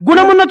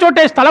 గుణమున్న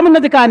చోటే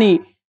స్థలమున్నది, కానీ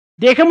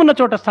దేహమున్న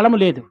చోట స్థలము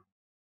లేదు.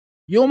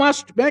 You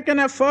must make an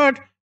effort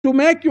to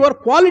make your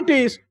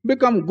qualities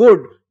become good.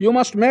 You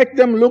must make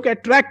them look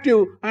attractive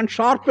and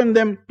sharpen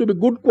them to be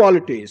good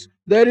qualities.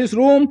 There is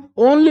room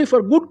only for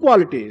good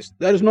qualities.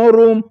 There is no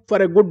room for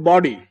a good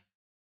body.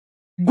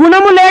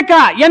 గుణము లేక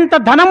ఎంత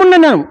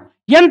ధనమున్నను,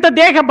 ఎంత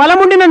దేహ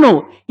బలముండినను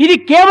ఇది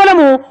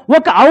కేవలము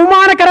ఒక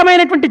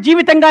అవమానకరమైనటువంటి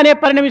జీవితంగానే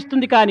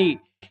పరిణమిస్తుంది, కానీ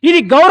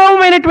ఇది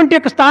గౌరవమైనటువంటి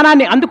యొక్క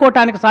స్థానాన్ని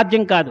అందుకోవటానికి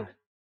సాధ్యం కాదు.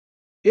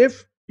 If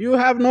you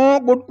have no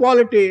good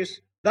qualities,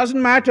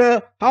 doesn't matter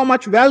how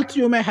much wealth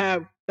you may have,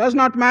 does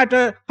not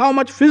matter how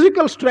much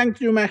physical strength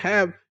you may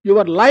have,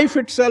 your life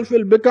itself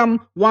will become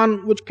one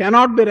which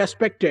cannot be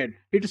respected.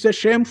 It is a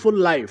shameful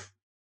life.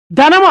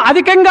 ధనము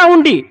అధికంగా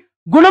ఉండి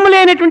గుణము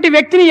లేనటువంటి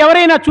వ్యక్తిని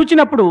ఎవరైనా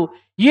చూచినప్పుడు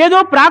ఏదో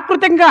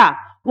ప్రాకృతంగా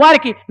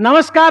వారికి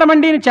నమస్కారం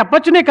అండి అని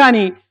చెప్పొచ్చునే,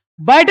 కానీ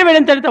బయట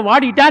వెళ్ళిన తర్వాత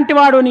వాడు ఇటాంటి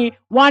వాడు అని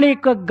వాని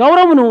యొక్క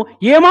గౌరవమును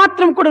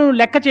ఏమాత్రం కూడా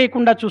లెక్క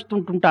చేయకుండా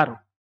చూస్తుంటుంటారు.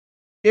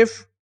 If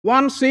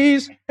one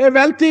sees a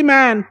wealthy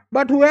man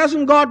but who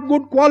hasn't got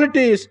good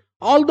qualities,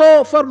 although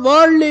for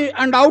worldly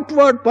and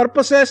outward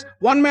purposes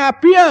one may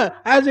appear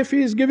as if he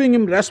is giving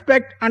him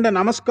respect and a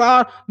namaskar,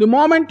 the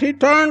moment he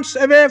turns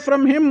away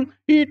from him,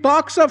 he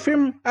talks of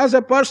him as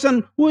a person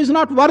who is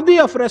not worthy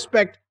of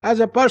respect, as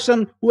a person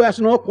who has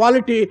no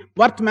quality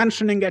worth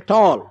mentioning at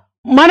all.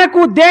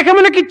 మనకు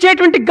దేహమునకు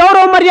ఇచ్చేటువంటి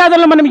గౌరవ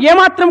మర్యాదలను మనం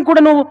ఏమాత్రం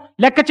కూడాను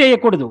లెక్క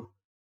చేయకూడదు.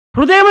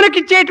 హృదయమునకు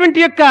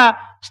ఇచ్చేటువంటి యొక్క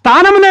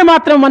స్థానమునే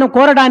మాత్రం మనం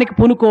కోరడానికి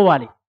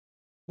పూనుకోవాలి.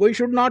 We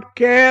should not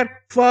care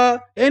for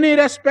any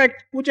respect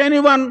which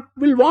anyone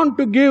will want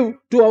to give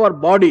to our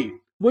body.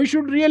 We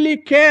should really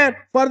care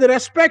for the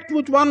respect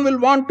which one will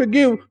want to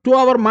give to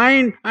our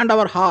mind and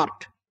our heart.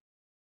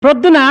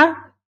 ప్రొద్దున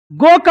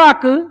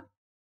గోకాక్,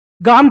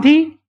 గాంధీ,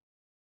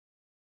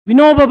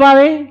 వినోబా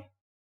భావే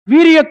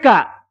వీరి యొక్క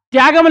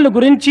త్యాగముల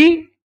గురించి,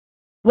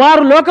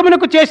 వారు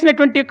లోకమునకు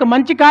చేసినటువంటి యొక్క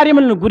మంచి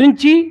కార్యములను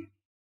గురించి,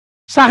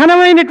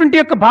 సహనమైనటువంటి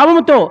యొక్క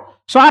భావముతో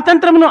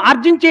స్వాతంత్రమును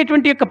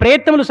ఆర్జించేటువంటి యొక్క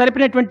ప్రయత్నములు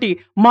సరిపినటువంటి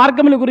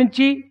మార్గముల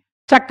గురించి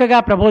చక్కగా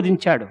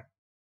ప్రబోధించాడు.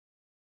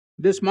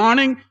 This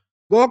morning,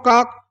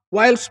 Gokak,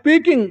 while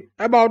speaking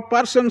about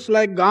persons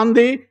like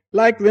Gandhi,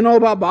 like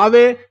Vinoba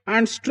Bhave,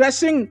 and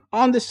stressing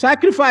on the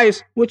sacrifice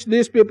which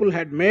these people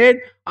had made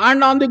and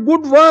on the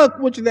good work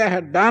which they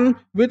had done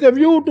with a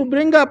view to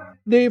bring up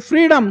the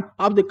freedom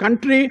of the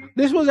country,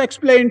 this was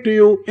explained to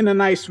you in a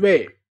nice way.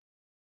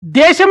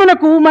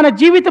 దేశమునకు మన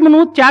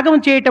జీవితమును త్యాగం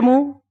చేయటము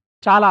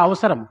చాలా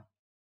అవసరం.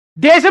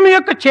 దేశం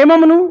యొక్క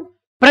క్షేమమును,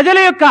 ప్రజల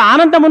యొక్క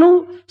ఆనందమును,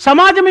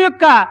 సమాజం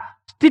యొక్క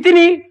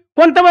స్థితిని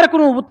కొంతవరకు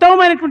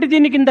ఉత్తమమైనటువంటి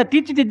దీని కింద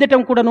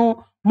తీర్చిదిద్దటం కూడాను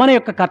మన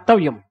యొక్క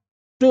కర్తవ్యం.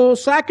 To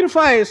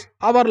sacrifice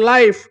our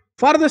life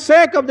for the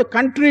sake of the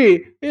country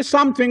is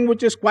something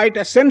which is quite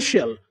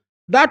essential.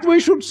 that we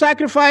should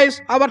sacrifice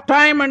our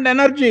time and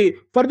energy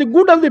for the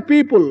good of the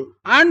people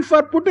and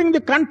for putting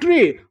the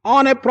country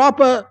on a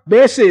proper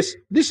basis.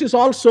 This is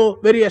also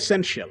very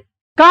essential.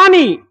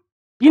 కానీ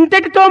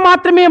ఇంతటితో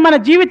మాత్రమే మన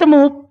జీవితము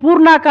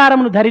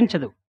పూర్ణాకారమును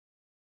ధరించదు.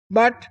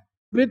 But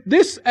with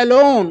this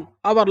alone,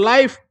 our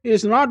life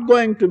is not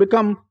going to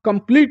become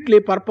completely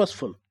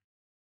purposeful.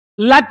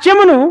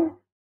 లక్ష్యమును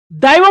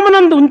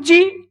దైవమునందు ఉంచి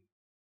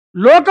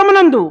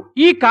లోకమునందు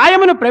ఈ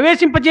కాయమును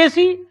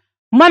ప్రవేశింపజేసి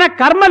మన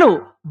కర్మలు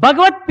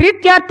భగవత్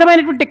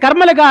ప్రీత్యార్థమైనటువంటి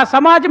కర్మలుగా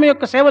సమాజం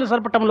యొక్క సేవలు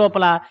సరపటం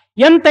లోపల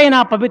ఎంతైనా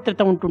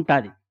పవిత్రత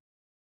ఉంటుంటాది.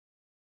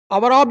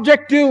 Our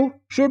objective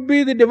should be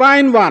the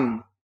divine one.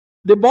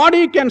 The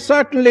body can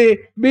certainly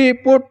be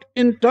put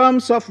in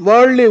terms of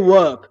worldly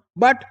work,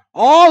 but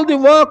all the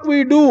work we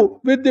do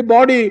with the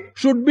body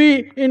should be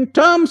in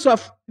terms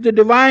of the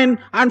divine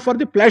and for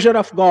the pleasure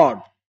of God.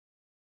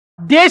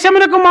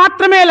 దేశమునకు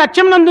మాత్రమే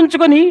లక్ష్యం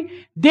నందుంచుకొని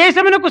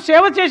దేశమునకు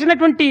సేవ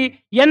చేసినటువంటి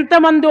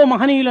ఎంతమందో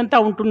మహనీయులంతా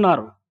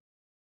ఉంటున్నారు.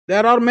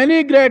 There are many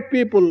great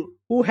people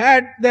who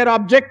had their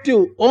objective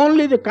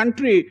only the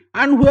country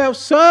and who have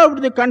served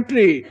the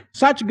country.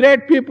 Such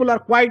great people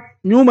are quite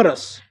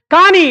numerous.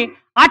 కానీ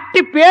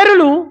అట్టి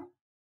పేరులు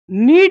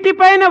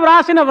నీటిపైన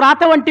వ్రాసిన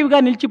వ్రాత వంటివిగా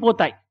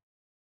నిలిచిపోతాయి.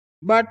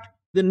 But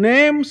the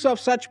names of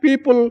such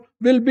people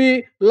will be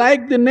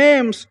like the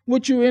names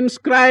which you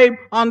inscribe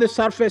on the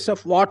surface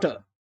of water.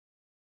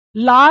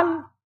 Lal,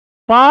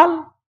 Paul,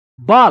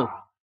 ball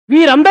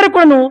వీరందరూ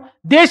కూడాను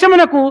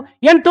దేశమునకు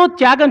ఎంతో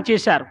త్యాగం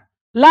చేశారు.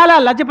 లాలా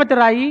లజపతి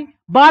రాయి,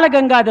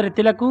 బాలగంగాధర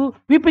తిలక్,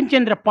 విపిన్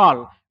చంద్ర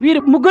పాల్ వీరు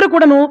ముగ్గురు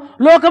కూడాను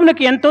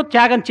లోకమునకు ఎంతో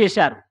త్యాగం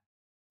చేశారు.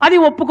 అది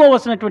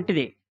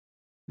ఒప్పుకోవలసినటువంటిదే.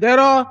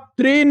 There are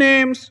three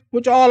names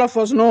which all of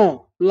us know: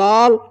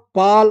 Lal,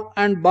 Pal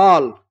and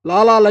Bal.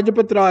 Lala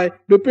Lajpat Rai,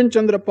 Bipin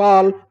Chandra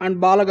Pal and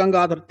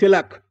Balagangadhar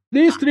Tilak.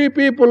 These three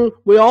people,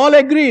 we all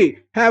agree,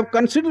 have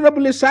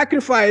considerably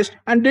sacrificed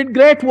and did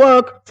great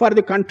work for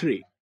the country.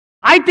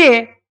 అయితే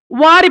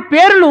వారి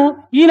పేర్లు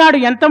ఈనాడు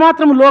ఎంత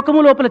మాత్రం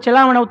లోకము లోపల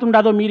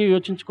చలామణవుతుండదో మీరు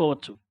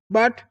యోచించుకోవచ్చు.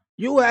 But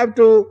you have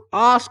to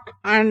ask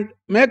and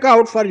make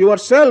out for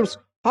yourselves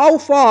how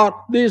far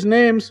these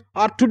names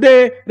are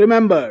today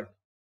remembered.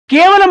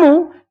 కేవలము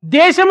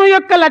దేశము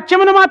యొక్క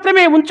లక్ష్యమును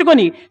మాత్రమే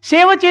ఉంచుకొని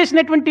సేవ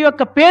చేసినటువంటి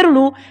యొక్క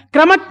పేరులు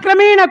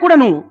క్రమక్రమేణా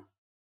కూడాను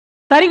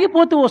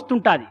తరిగిపోతూ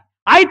వస్తుంటాది.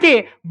 అయితే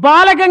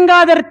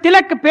బాలగంగాధర్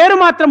తిలక్ పేరు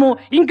మాత్రము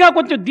ఇంకా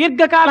కొంచెం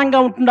దీర్ఘకాలంగా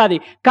ఉంటున్నది.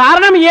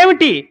 కారణం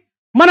ఏమిటి?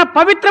 మన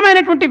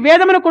పవిత్రమైనటువంటి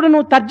వేదమును కూడాను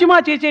తర్జుమా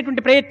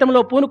చేసేటువంటి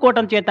ప్రయత్నంలో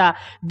పూనుకోవటం చేత,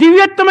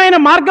 దివ్యత్వమైన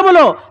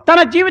మార్గములో తన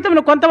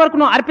జీవితమును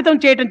కొంతవరకును అర్పితం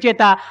చేయటం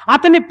చేత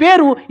అతని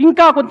పేరు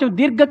ఇంకా కొంచెం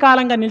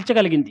దీర్ఘకాలంగా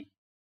నిలిచగలిగింది.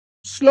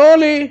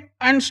 Slowly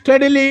and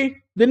steadily,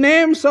 the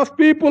names of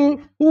people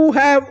who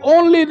have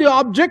only the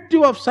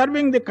objective of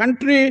serving the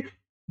country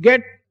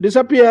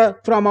disappear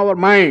from our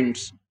minds.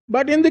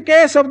 But in the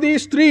case of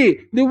these three,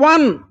 the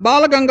one,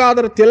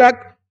 Balagangadhar Tilak,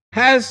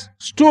 has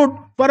stood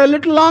for a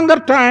little longer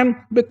time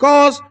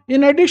because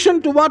in addition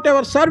to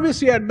whatever service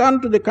he had done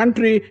to the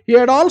country, he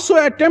had also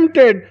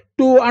attempted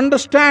to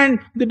understand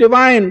the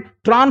divine,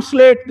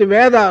 translate the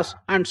Vedas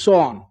and so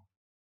on.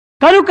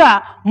 కనుక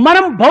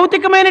మనం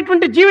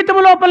భౌతికమైనటువంటి జీవితం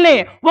లోపలనే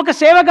ఒక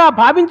సేవగా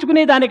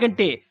భావించుకునే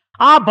దానికంటే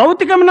ఆ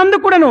భౌతికమునందు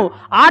కూడాను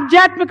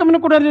ఆధ్యాత్మికమును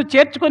కూడా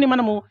చేర్చుకొని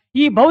మనము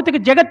ఈ భౌతిక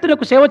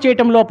జగత్తునకు సేవ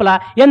చేయటం లోపల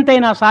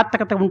ఎంతైనా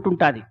సార్థకత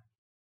ఉంటుంటాది.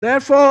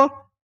 Therefore,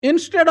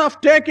 instead of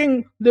taking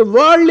the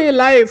worldly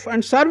life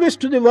and service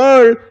to the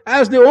world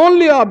as the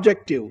only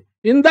objective,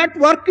 in that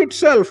work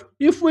itself,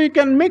 if we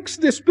can mix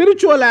the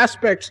spiritual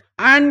aspects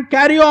and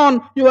carry on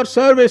your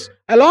service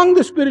along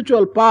the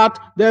spiritual path,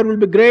 there will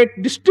be great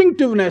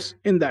distinctiveness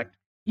in that.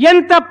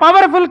 ఎంత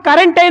powerful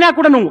current అయినా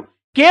కూడాను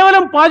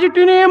కేవలం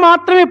పాజిటివ్నే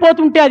మాత్రమే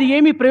పోతుంటే అది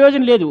ఏమీ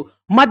ప్రయోజనం లేదు.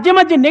 మధ్య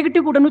మధ్య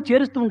నెగిటివ్ కూడాను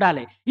చేరుస్తూ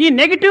ఉండాలి. ఈ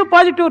నెగిటివ్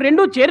పాజిటివ్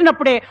రెండూ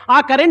చేరినప్పుడే ఆ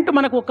కరెంటు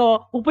మనకు ఒక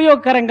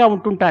ఉపయోగకరంగా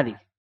ఉంటుంటుంది.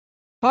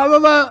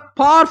 However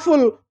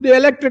powerful the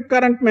electric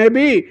current may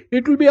be,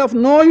 it will be of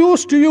no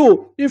use to you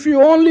if you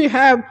only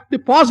have the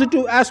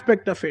positive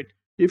aspect of it.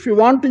 If you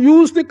want to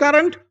use the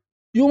current,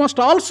 you must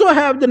also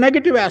have the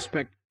negative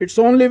aspect. It's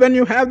only when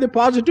you have the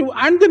positive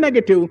and the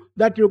negative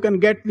that you can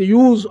get the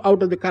use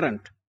out of the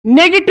current.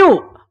 Negative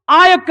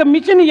ఆ యొక్క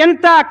machine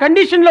ఎంత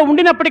condition లో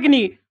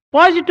ఉండినప్పటికీ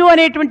positive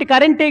అనేటువంటి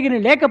కరెంటే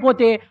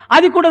లేకపోతే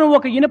అది కూడా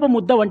ఒక ఇనుప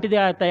ముద్ద వంటిది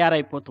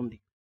తయారైపోతుంది.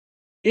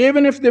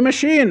 Even if the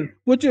machine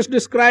which is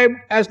described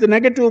as the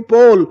negative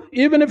pole,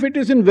 even if it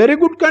is in very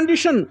good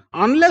condition,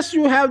 unless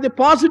you have the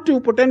positive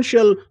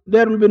potential,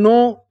 there will be no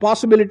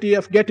possibility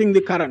of getting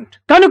the current.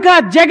 కనుక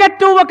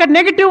జగత్తు ఒక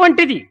negative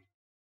వంటిది,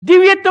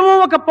 దివ్యత్వము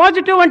ఒక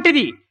positive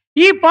వంటిది.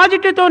 ఈ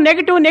positive తో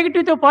negative,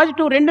 negative తో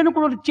positive రెండును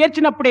కూడా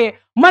చేర్చినప్పుడే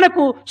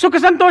మనకు సుఖ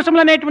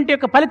సంతోషములు అనేటువంటి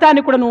యొక్క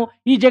ఫలితాన్ని కూడాను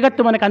ఈ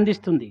జగత్తు మనకు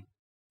అందిస్తుంది.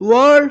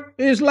 World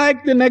is like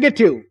the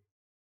negative,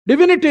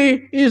 divinity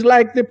is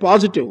like the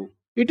positive.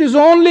 It is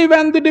only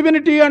when the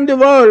divinity and the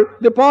world,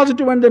 the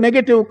positive and the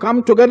negative, come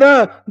together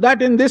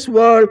that in this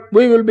world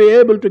we will be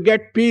able to get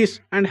peace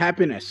and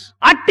happiness.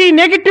 అట్టి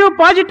negative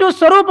positive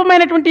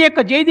స్వరూపమైనటువంటి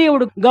యొక్క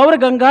జయదేవుడు గౌర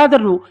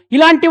గంగాధరులు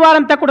ఇలాంటి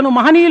వారంతా కూడా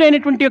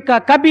మహనీయులైనటువంటి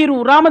యొక్క కబీరు,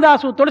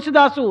 రామదాసు,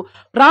 తులసిదాసు,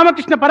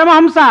 రామకృష్ణ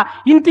పరమహంస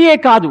ఇంతియే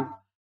కాదు,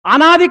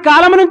 అనాది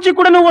కాలం నుంచి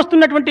కూడా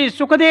వస్తున్నటువంటి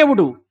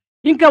సుఖదేవుడు,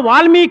 ఇంకా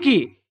వాల్మీకి,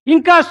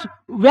 ఇంకా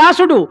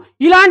వ్యాసుడు,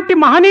 ఇలాంటి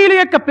మహనీయుల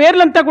యొక్క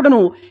పేర్లంతా కూడాను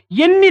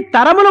ఎన్ని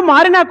తరములు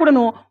మారినా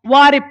కూడాను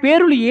వారి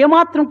పేర్లు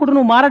ఏమాత్రం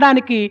కూడాను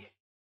మారడానికి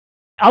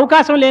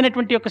అవకాశం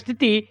లేనటువంటి యొక్క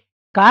స్థితి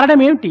కారణం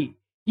ఏమిటి?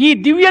 ఈ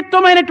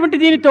దివ్యత్వమైనటువంటి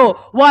దీనితో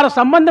వారు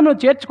సంబంధంలో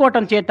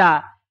చేర్చుకోవటం చేత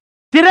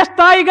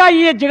స్థిరస్థాయిగా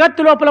ఈ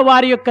జగత్తు లోపల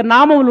వారి యొక్క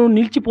నామములు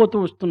నిలిచిపోతూ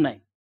వస్తున్నాయి.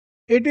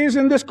 It is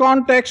in this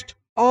context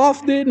of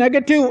the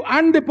negative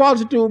and the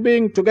positive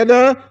being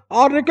together,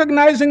 or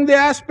recognizing the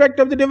aspect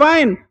of the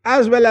divine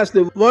as well as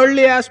the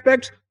worldly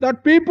aspects, that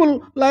people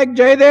like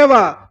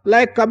Jayadeva,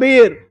 like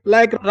Kabir,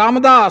 like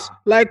Ramadas,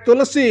 like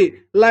Tulasi,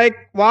 like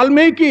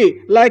Valmiki,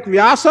 like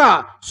Vyasa,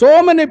 so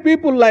many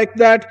people like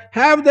that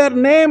have their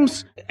names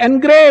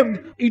engraved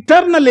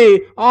eternally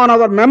on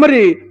our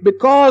memory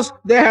because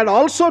they had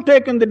also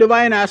taken the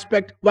divine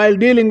aspect while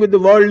dealing with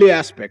the worldly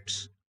aspects.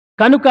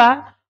 కనుక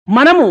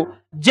మనము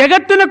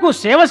జగత్తునకు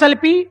సేవ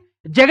సలిపి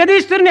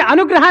జగదీశ్వరుని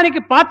అనుగ్రహానికి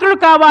పాత్రులు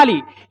కావాలి.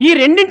 ఈ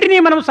రెండింటినీ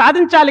మనం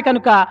సాధించాలి.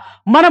 కనుక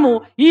మనము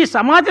ఈ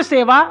సమాజ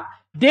సేవ,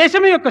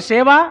 దేశం యొక్క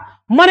సేవ,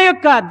 మన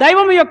యొక్క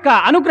దైవం యొక్క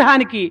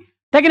అనుగ్రహానికి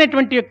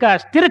తగినటువంటి యొక్క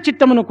స్థిర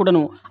చిత్తమును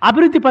కూడాను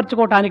అభివృద్ధి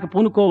పరచుకోవటానికి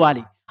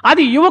పూనుకోవాలి.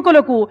 అది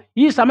యువకులకు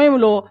ఈ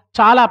సమయంలో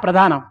చాలా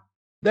ప్రధానం.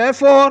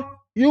 Therefore,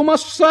 you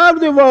must serve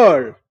the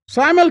world,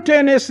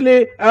 simultaneously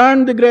earn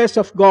the grace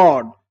of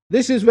God.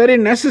 This is very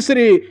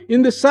necessary in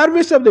the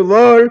service of the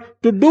world,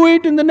 to do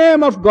it in the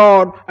name of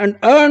God and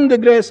earn the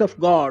grace of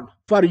God.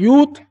 For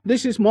youth,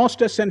 this is most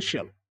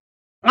essential.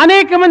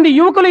 అనేక మంది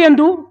యువకులు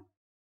యందు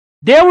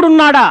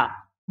దేవుడున్నాడా,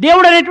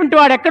 దేవుడు అనేటువంటి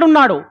వాడు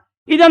ఎక్కడున్నాడు,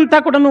 ఇదంతా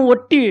కూడాను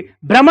ఒట్టి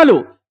భ్రమలు,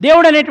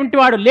 దేవుడు అనేటువంటి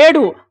వాడు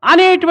లేడు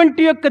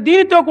అనేటువంటి యొక్క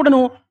దీనితో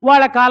కూడాను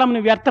వాళ్ళ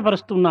కాలంను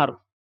వ్యర్థపరుస్తున్నారు.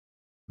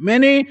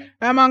 Many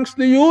amongst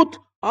the youth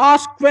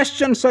ask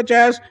questions such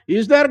as,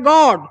 is there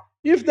God?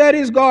 If there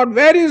is God,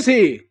 where is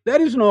he? There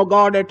is no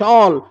God at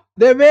all.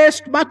 They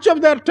waste much of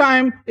their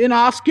time in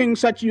asking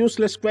such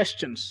useless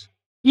questions.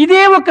 ఇదే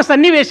ఒక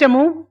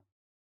సన్నివేశము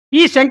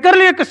ఈ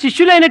శంకరుల యొక్క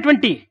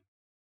శిష్యులైనటువంటి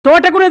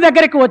తోటకుని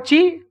దగ్గరికి వచ్చి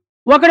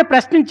ఒకడు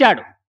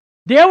ప్రశ్నించాడు,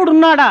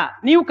 దేవుడున్నాడా,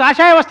 నీవు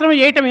కాషాయ వస్త్రం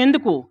వేయటం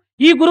ఎందుకు,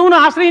 ఈ గురువును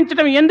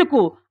ఆశ్రయించటం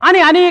ఎందుకు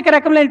అని అనేక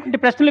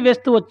రకములైనటువంటి ప్రశ్నలు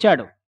వేస్తూ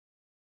వచ్చాడు.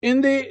 In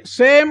the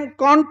same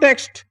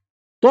context,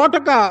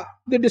 Totaka,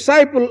 the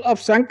disciple of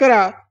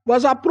Shankara,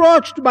 was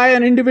approached by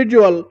an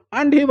individual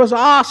and he was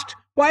asked,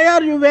 why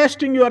are you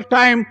wasting your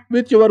time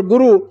with your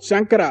guru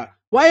Shankara?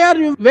 Why are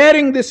you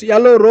wearing this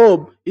yellow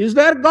robe? Is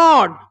there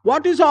God?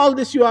 What is all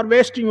this you are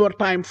wasting your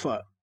time for?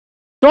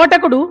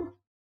 తోటకుడు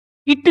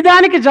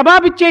ఇట్టిదానికి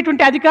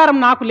జవాబిచ్చేటువంటి అధికారం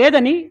నాకు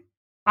లేదని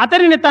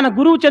అతనిని తన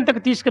గురువు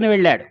చెంతకు తీసుకుని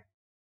వెళ్ళాడు.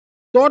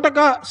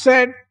 Totaka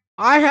said,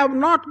 I have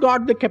not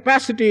got the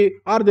capacity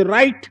or the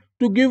right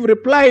to give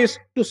replies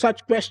to such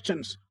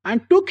questions, and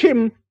took him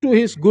to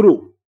his guru.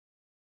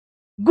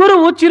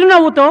 గురువు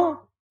చిరునవ్వుతో,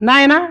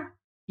 నాయన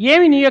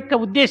ఏమి నీ యొక్క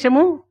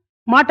ఉద్దేశము,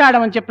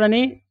 మాట్లాడమని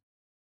చెప్పని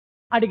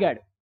అడిగాడు.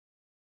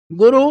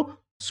 Guru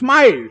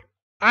smiled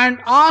and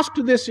asked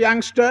this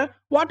youngster,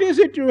 what is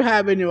it you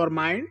have in your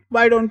mind?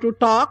 Why don't you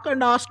talk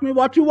and ask me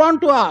what you want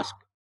to ask?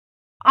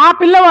 ఆ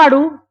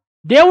పిల్లవాడు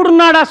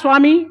దేవుడున్నాడా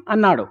స్వామి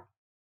అన్నాడు.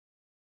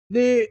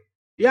 The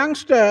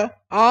youngster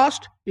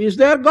asked, is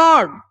there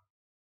God?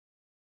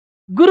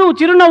 గురువు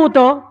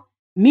చిరునవ్వుతో,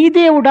 నీ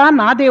దేవుడా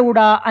నా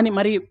దేవుడా అని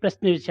మరి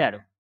ప్రశ్నించాడు.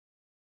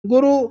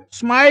 Guru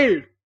smiled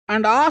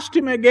and asked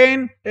him again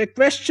a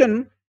question,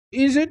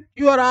 is it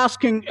you are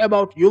asking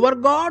about your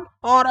God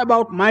or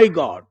about my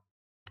God?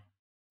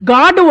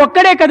 God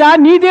ఒక్కడే కదా,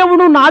 నీ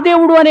దేవుడు నా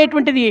దేవుడు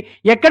అనేటువంటిది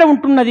ఎక్కడ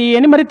ఉంటున్నది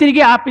అని మరి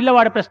తిరిగి ఆ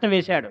పిల్లవాడు ప్రశ్న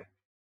వేశాడు.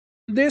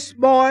 This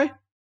boy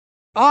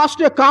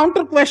asked a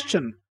counter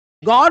question,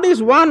 God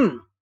is one,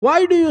 why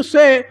do you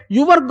say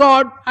your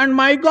God and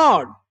my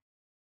God?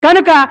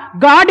 కనుక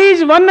గాడ్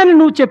ఈజ్ వన్ అని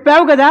నువ్వు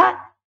చెప్పావు కదా,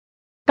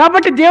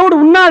 కాబట్టి దేవుడు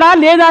ఉన్నాడా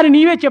లేదా అని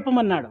నీవే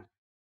చెప్పమన్నాడు.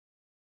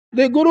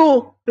 The Guru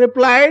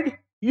replied,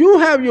 you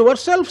have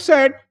yourself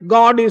said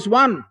God is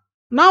one.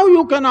 Now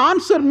you can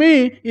answer me,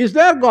 is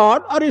there God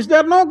or is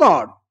there no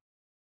God?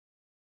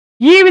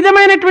 ఈ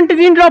విధమైనటువంటి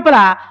దీని లోపల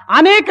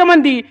అనేక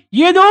మంది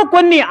ఏదో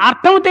కొన్ని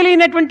అర్థం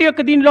తెలియనటువంటి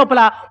యొక్క దీని లోపల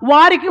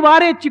వారికి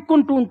వారే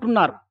చిక్కుంటూ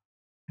ఉంటున్నారు.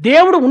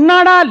 దేవుడు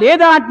ఉన్నాడా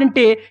లేదా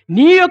అంటే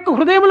నీ యొక్క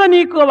హృదయంలో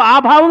నీకు ఆ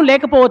భావం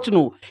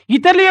లేకపోవచ్చును,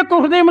 ఇతరుల యొక్క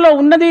హృదయంలో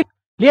ఉన్నది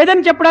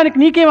లేదని చెప్పడానికి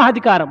నీకేం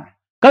అధికారం?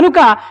 కనుక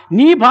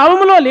నీ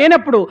భావములో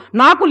లేనప్పుడు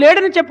నాకు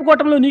లేడని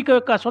చెప్పుకోవటంలో నీకు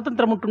యొక్క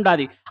స్వతంత్రం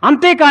ఉంటుండాలి.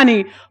 అంతేకాని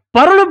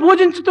పరులు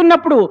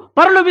పూజించుతున్నప్పుడు,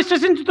 పరులు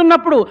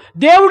విశ్వసించుతున్నప్పుడు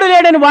దేవుడు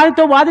లేడని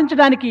వారితో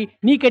వాదించడానికి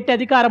నీకెట్టి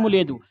అధికారము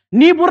లేదు.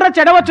 నీ బుర్ర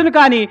చెడవచ్చును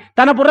కానీ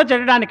తన బుర్ర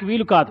చెడడానికి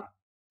వీలు కాదు.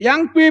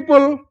 Young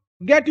people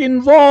get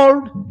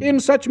involved in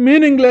such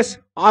meaningless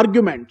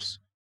arguments.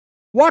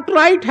 What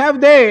right have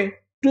they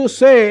to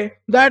say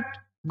that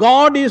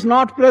God is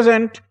not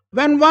present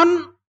when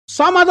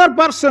some other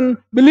person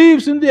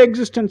believes in the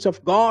existence of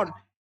God.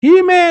 He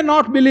may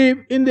not believe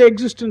in the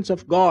existence of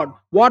God.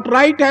 What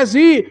right has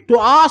he to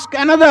ask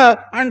another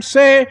and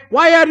say,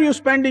 why are you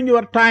spending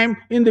your time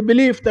in the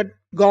belief that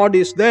God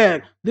is there?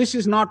 This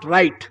is not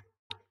right.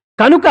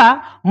 కనుక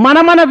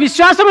మన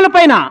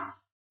విశ్వాసములపైన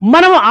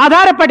మనం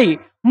ఆధారపడి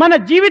మన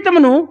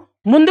జీవితమును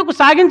ముందుకు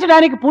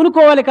సాగించడానికి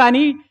పూనుకోవాలి.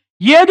 కానీ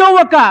ఏదో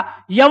ఒక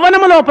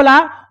యవ్వనము లోపల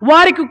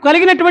వారికి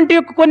కలిగినటువంటి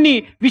కొన్ని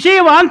విషయ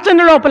వాంఛన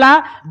లోపల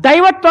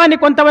దైవత్వాన్ని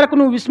కొంతవరకు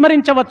నువ్వు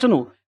విస్మరించవచ్చును.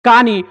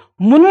 కానీ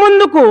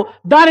మున్ముందుకు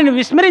దానిని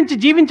విస్మరించి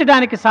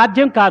జీవించడానికి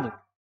సాధ్యం కాదు.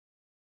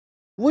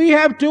 We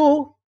have to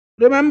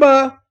remember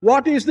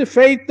what is the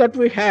faith that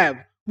we have.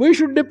 We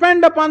should depend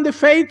upon the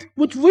faith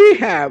which we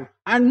have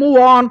and move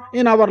on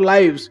in our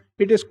lives.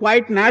 It is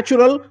quite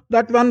natural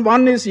that when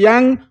one is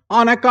young,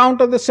 on account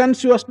of the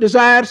sensuous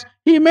desires,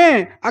 he may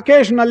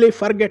occasionally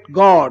forget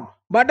God.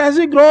 But as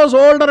he grows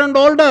older and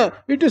older,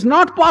 it is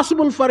not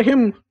possible for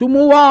him to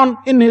move on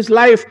in his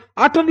life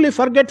utterly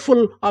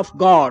forgetful of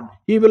God.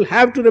 He will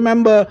have to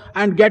remember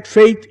and get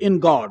faith in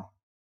God.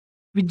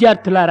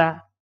 విద్యార్థులారా,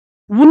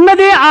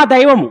 ఉన్నదే ఆ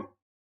దైవము,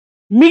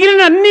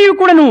 మిగిలిన అన్నీ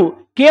కూడాను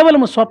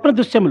కేవలము స్వప్న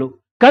దృశ్యములు.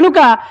 కనుక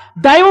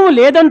దైవము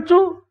లేదంచు,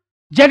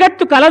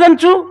 జగత్తు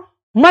కలదంచు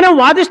మనం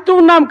వాదిస్తూ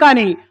ఉన్నాం.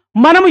 కానీ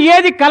మనము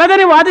ఏది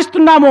కలదని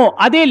వాదిస్తున్నామో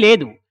అదే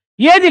లేదు,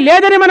 ఏది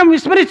లేదని మనం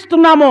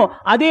విస్మరిస్తున్నామో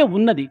అదే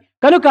ఉన్నది.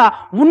 కనుక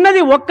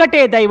ఉన్నది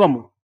ఒక్కటే దైవము,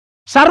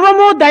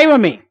 సర్వము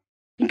దైవమే.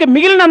 ఇంకా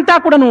మిగిలినంతా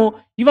కూడాను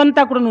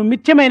ఇవంతా కూడాను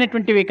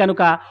మిథ్యమైనటువంటివి.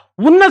 కనుక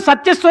ఉన్న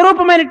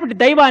సత్యస్వరూపమైనటువంటి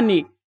దైవాన్ని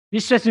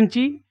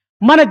విశ్వసించి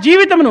మన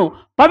జీవితమును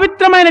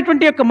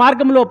పవిత్రమైనటువంటి యొక్క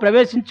మార్గంలో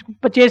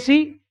ప్రవేశించేసి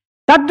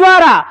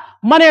తద్వారా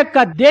మన యొక్క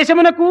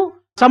దేశమునకు,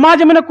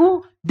 సమాజమునకు,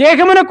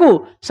 దేహమునకు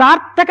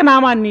సార్థక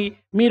నామాన్ని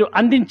మీరు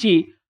అందించి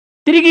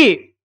తిరిగి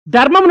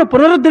ధర్మమును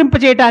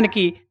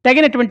పునరుద్ధరింపచేయటానికి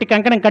తగినటువంటి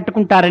కంకణం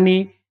కట్టుకుంటారని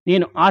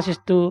నేను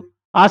ఆశిస్తూ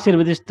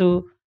ఆశీర్వదిస్తూ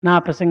నా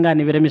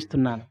ప్రసంగాన్ని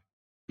విరమిస్తున్నాను.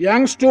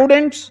 Young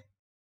students,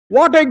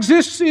 what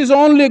exists is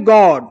only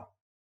God.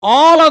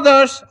 All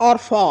others are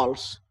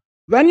false.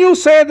 When you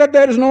say that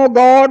there is no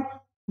God,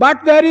 but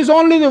there is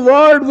only the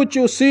world which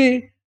you see,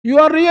 you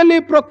are really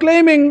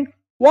proclaiming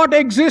what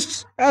exists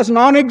as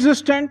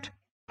non-existent,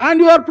 and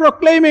you are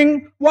proclaiming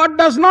what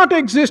does not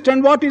exist and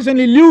what is an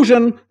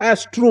illusion as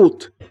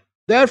truth.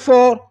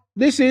 Therefore,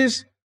 this is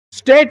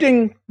stating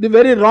the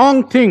very wrong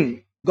thing.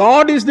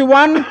 God is the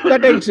one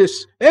that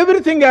exists.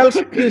 Everything else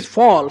is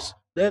false.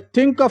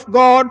 Think of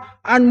God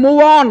and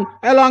move on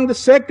along the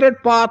sacred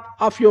path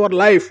of your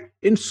life.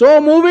 In so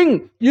moving,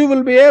 you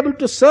will be able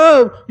to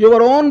serve your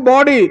own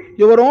body,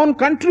 your own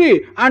country,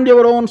 and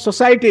your own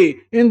society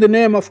in the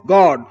name of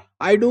God.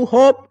 I do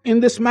hope in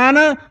this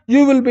manner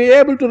you will be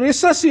able to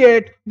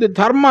resuscitate the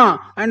dharma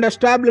and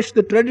establish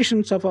the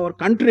traditions of our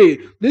country.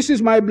 This is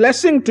my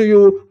blessing to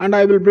you, and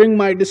I will bring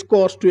my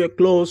discourse to a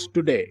close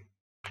today.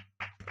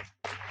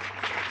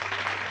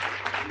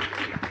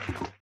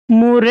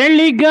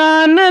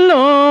 మురళిగానలోలా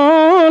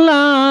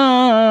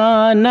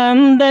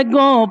నంద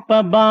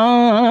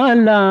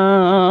గోపబాల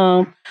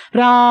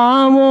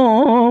రావో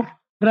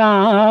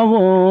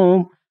రావో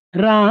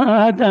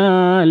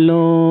రాధాలోలా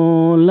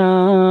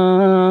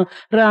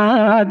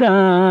రాధాలోలా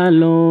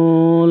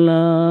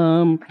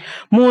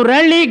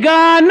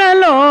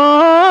మురళిగానలోలా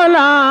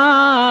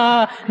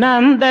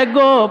నంద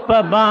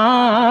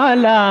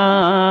గోపబాల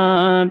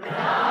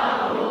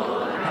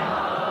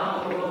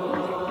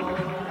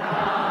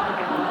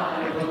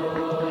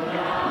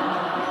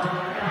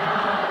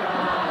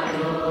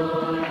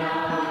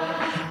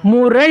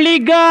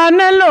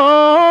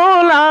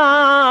మురళిగానలోలా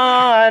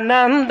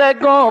నంద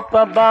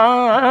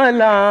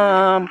గోపబాల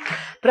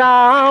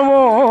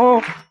రావో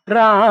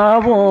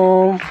రావో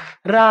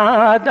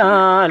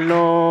రాధాలోలా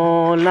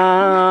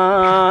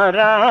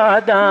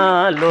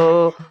రాధాలోలా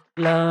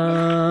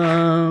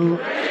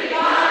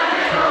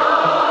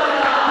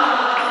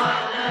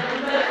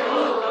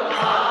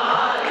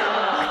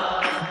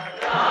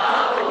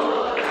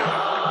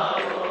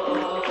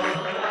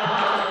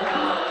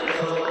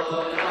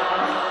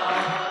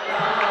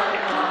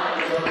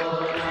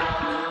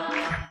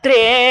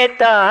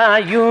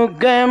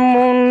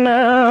త్రేతాయుగమున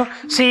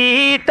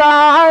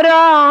సీతారాముడై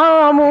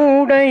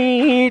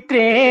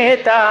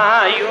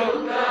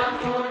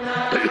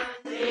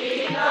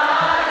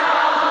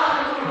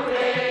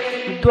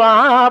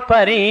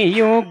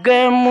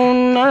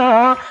ద్వాపరయుగమున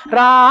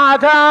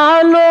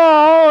రాధాలోలుడై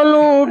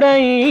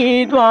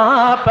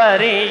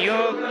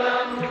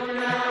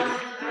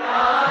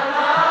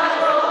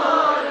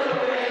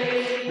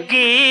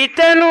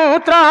గీతను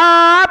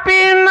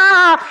త్రాపిన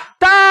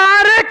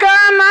తారక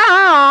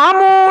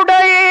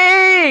నాముడై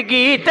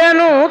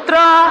గీతను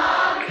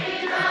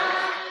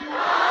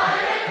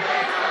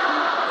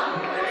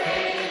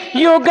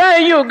యుగ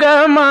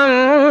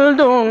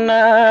యుగమందున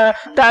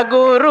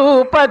తగు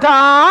రూపధారియై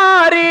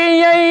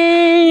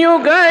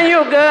యుగ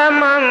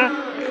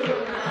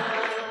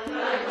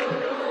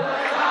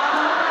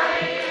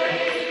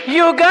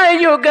యుగ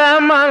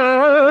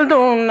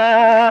యుగమందున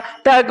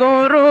తగు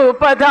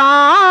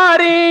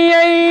రూపధారి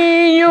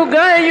యుగ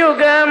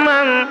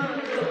యుగమం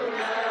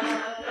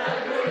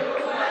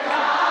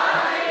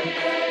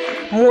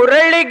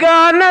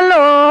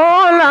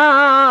మురళిగానలోలా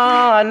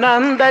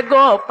నంద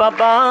గోప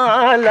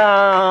బాల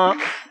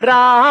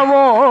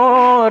రామో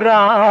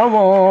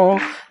రామో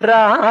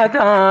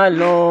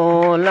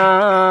రాధాలోలా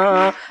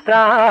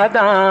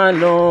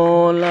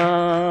రాధాలోలా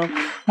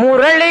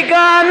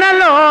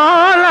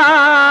మురళిగానలోలా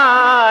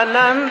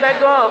నంద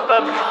గోప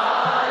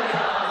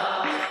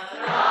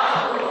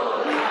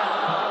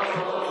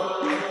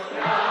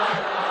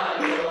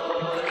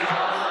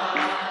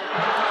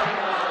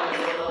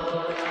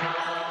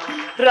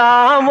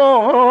రామో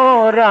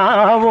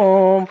రామో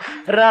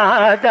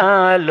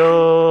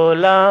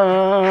రాధాలోలా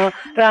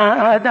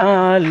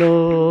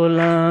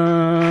రాధాలోలా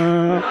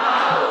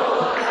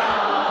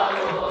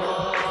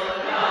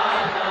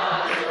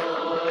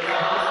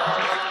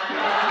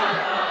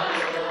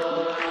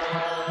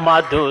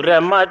మధుర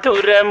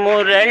మధుర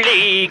మురళీ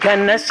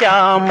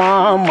ఘనశ్యామ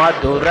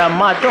మధుర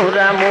మధుర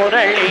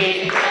మురళీ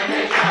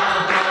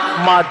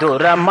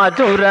మధుర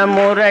మధుర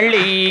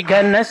మురళీ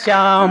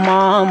ఘనశ్యామ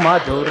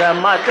మధుర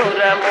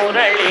మధుర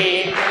మురళీ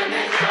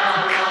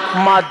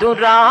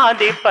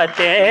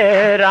మధురాధిపతే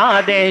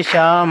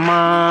రాధేశ్యామ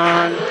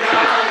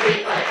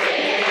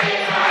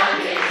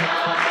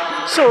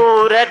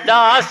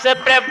सूरदास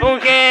प्रभु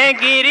के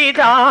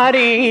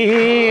गिरिधारी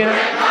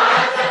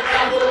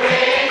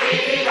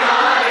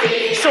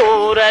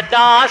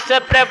सूरदास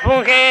प्रभु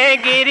के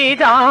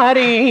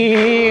गिरिधारी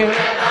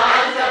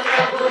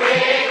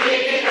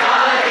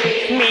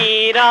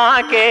मीरा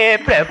के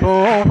प्रभु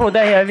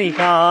हृदय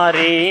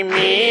विहारी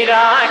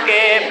मीरा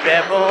के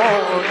प्रभु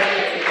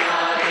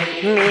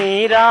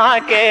मीरा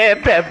के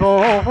प्रभु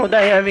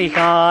हृदय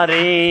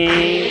विहारी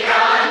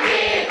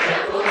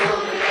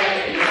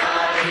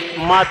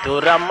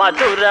मधुर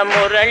मधुर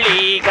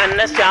मुरली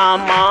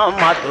घनश्याम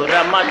मधुर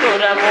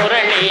मधुर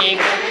मुरली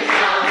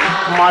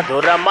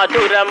मधुर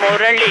मधुर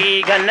मुरली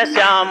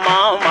घनश्याम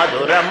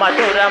मधुर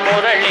मधुर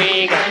मुरली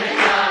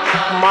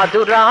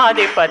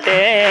मधुराधिपते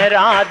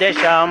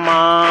राधेश्याम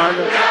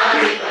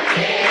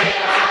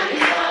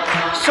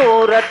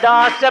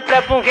सूरदास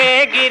प्रभु के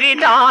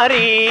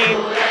गिरिधारी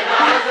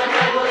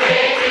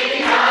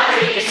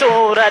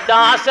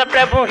सूरदास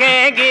प्रभु के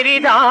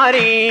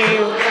गिरिधारी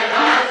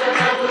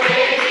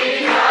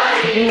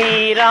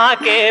मीरा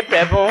के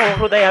प्रभु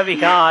हृदय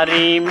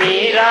विहारी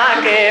मीरा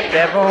के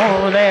प्रभु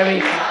हृदय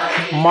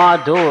विहारी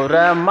मधुर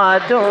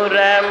मधुर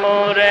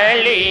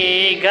मुरली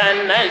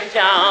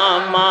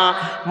घनश्याम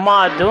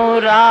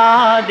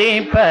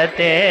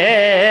मधुराधिपते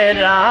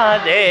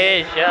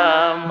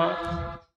राधेश्याम।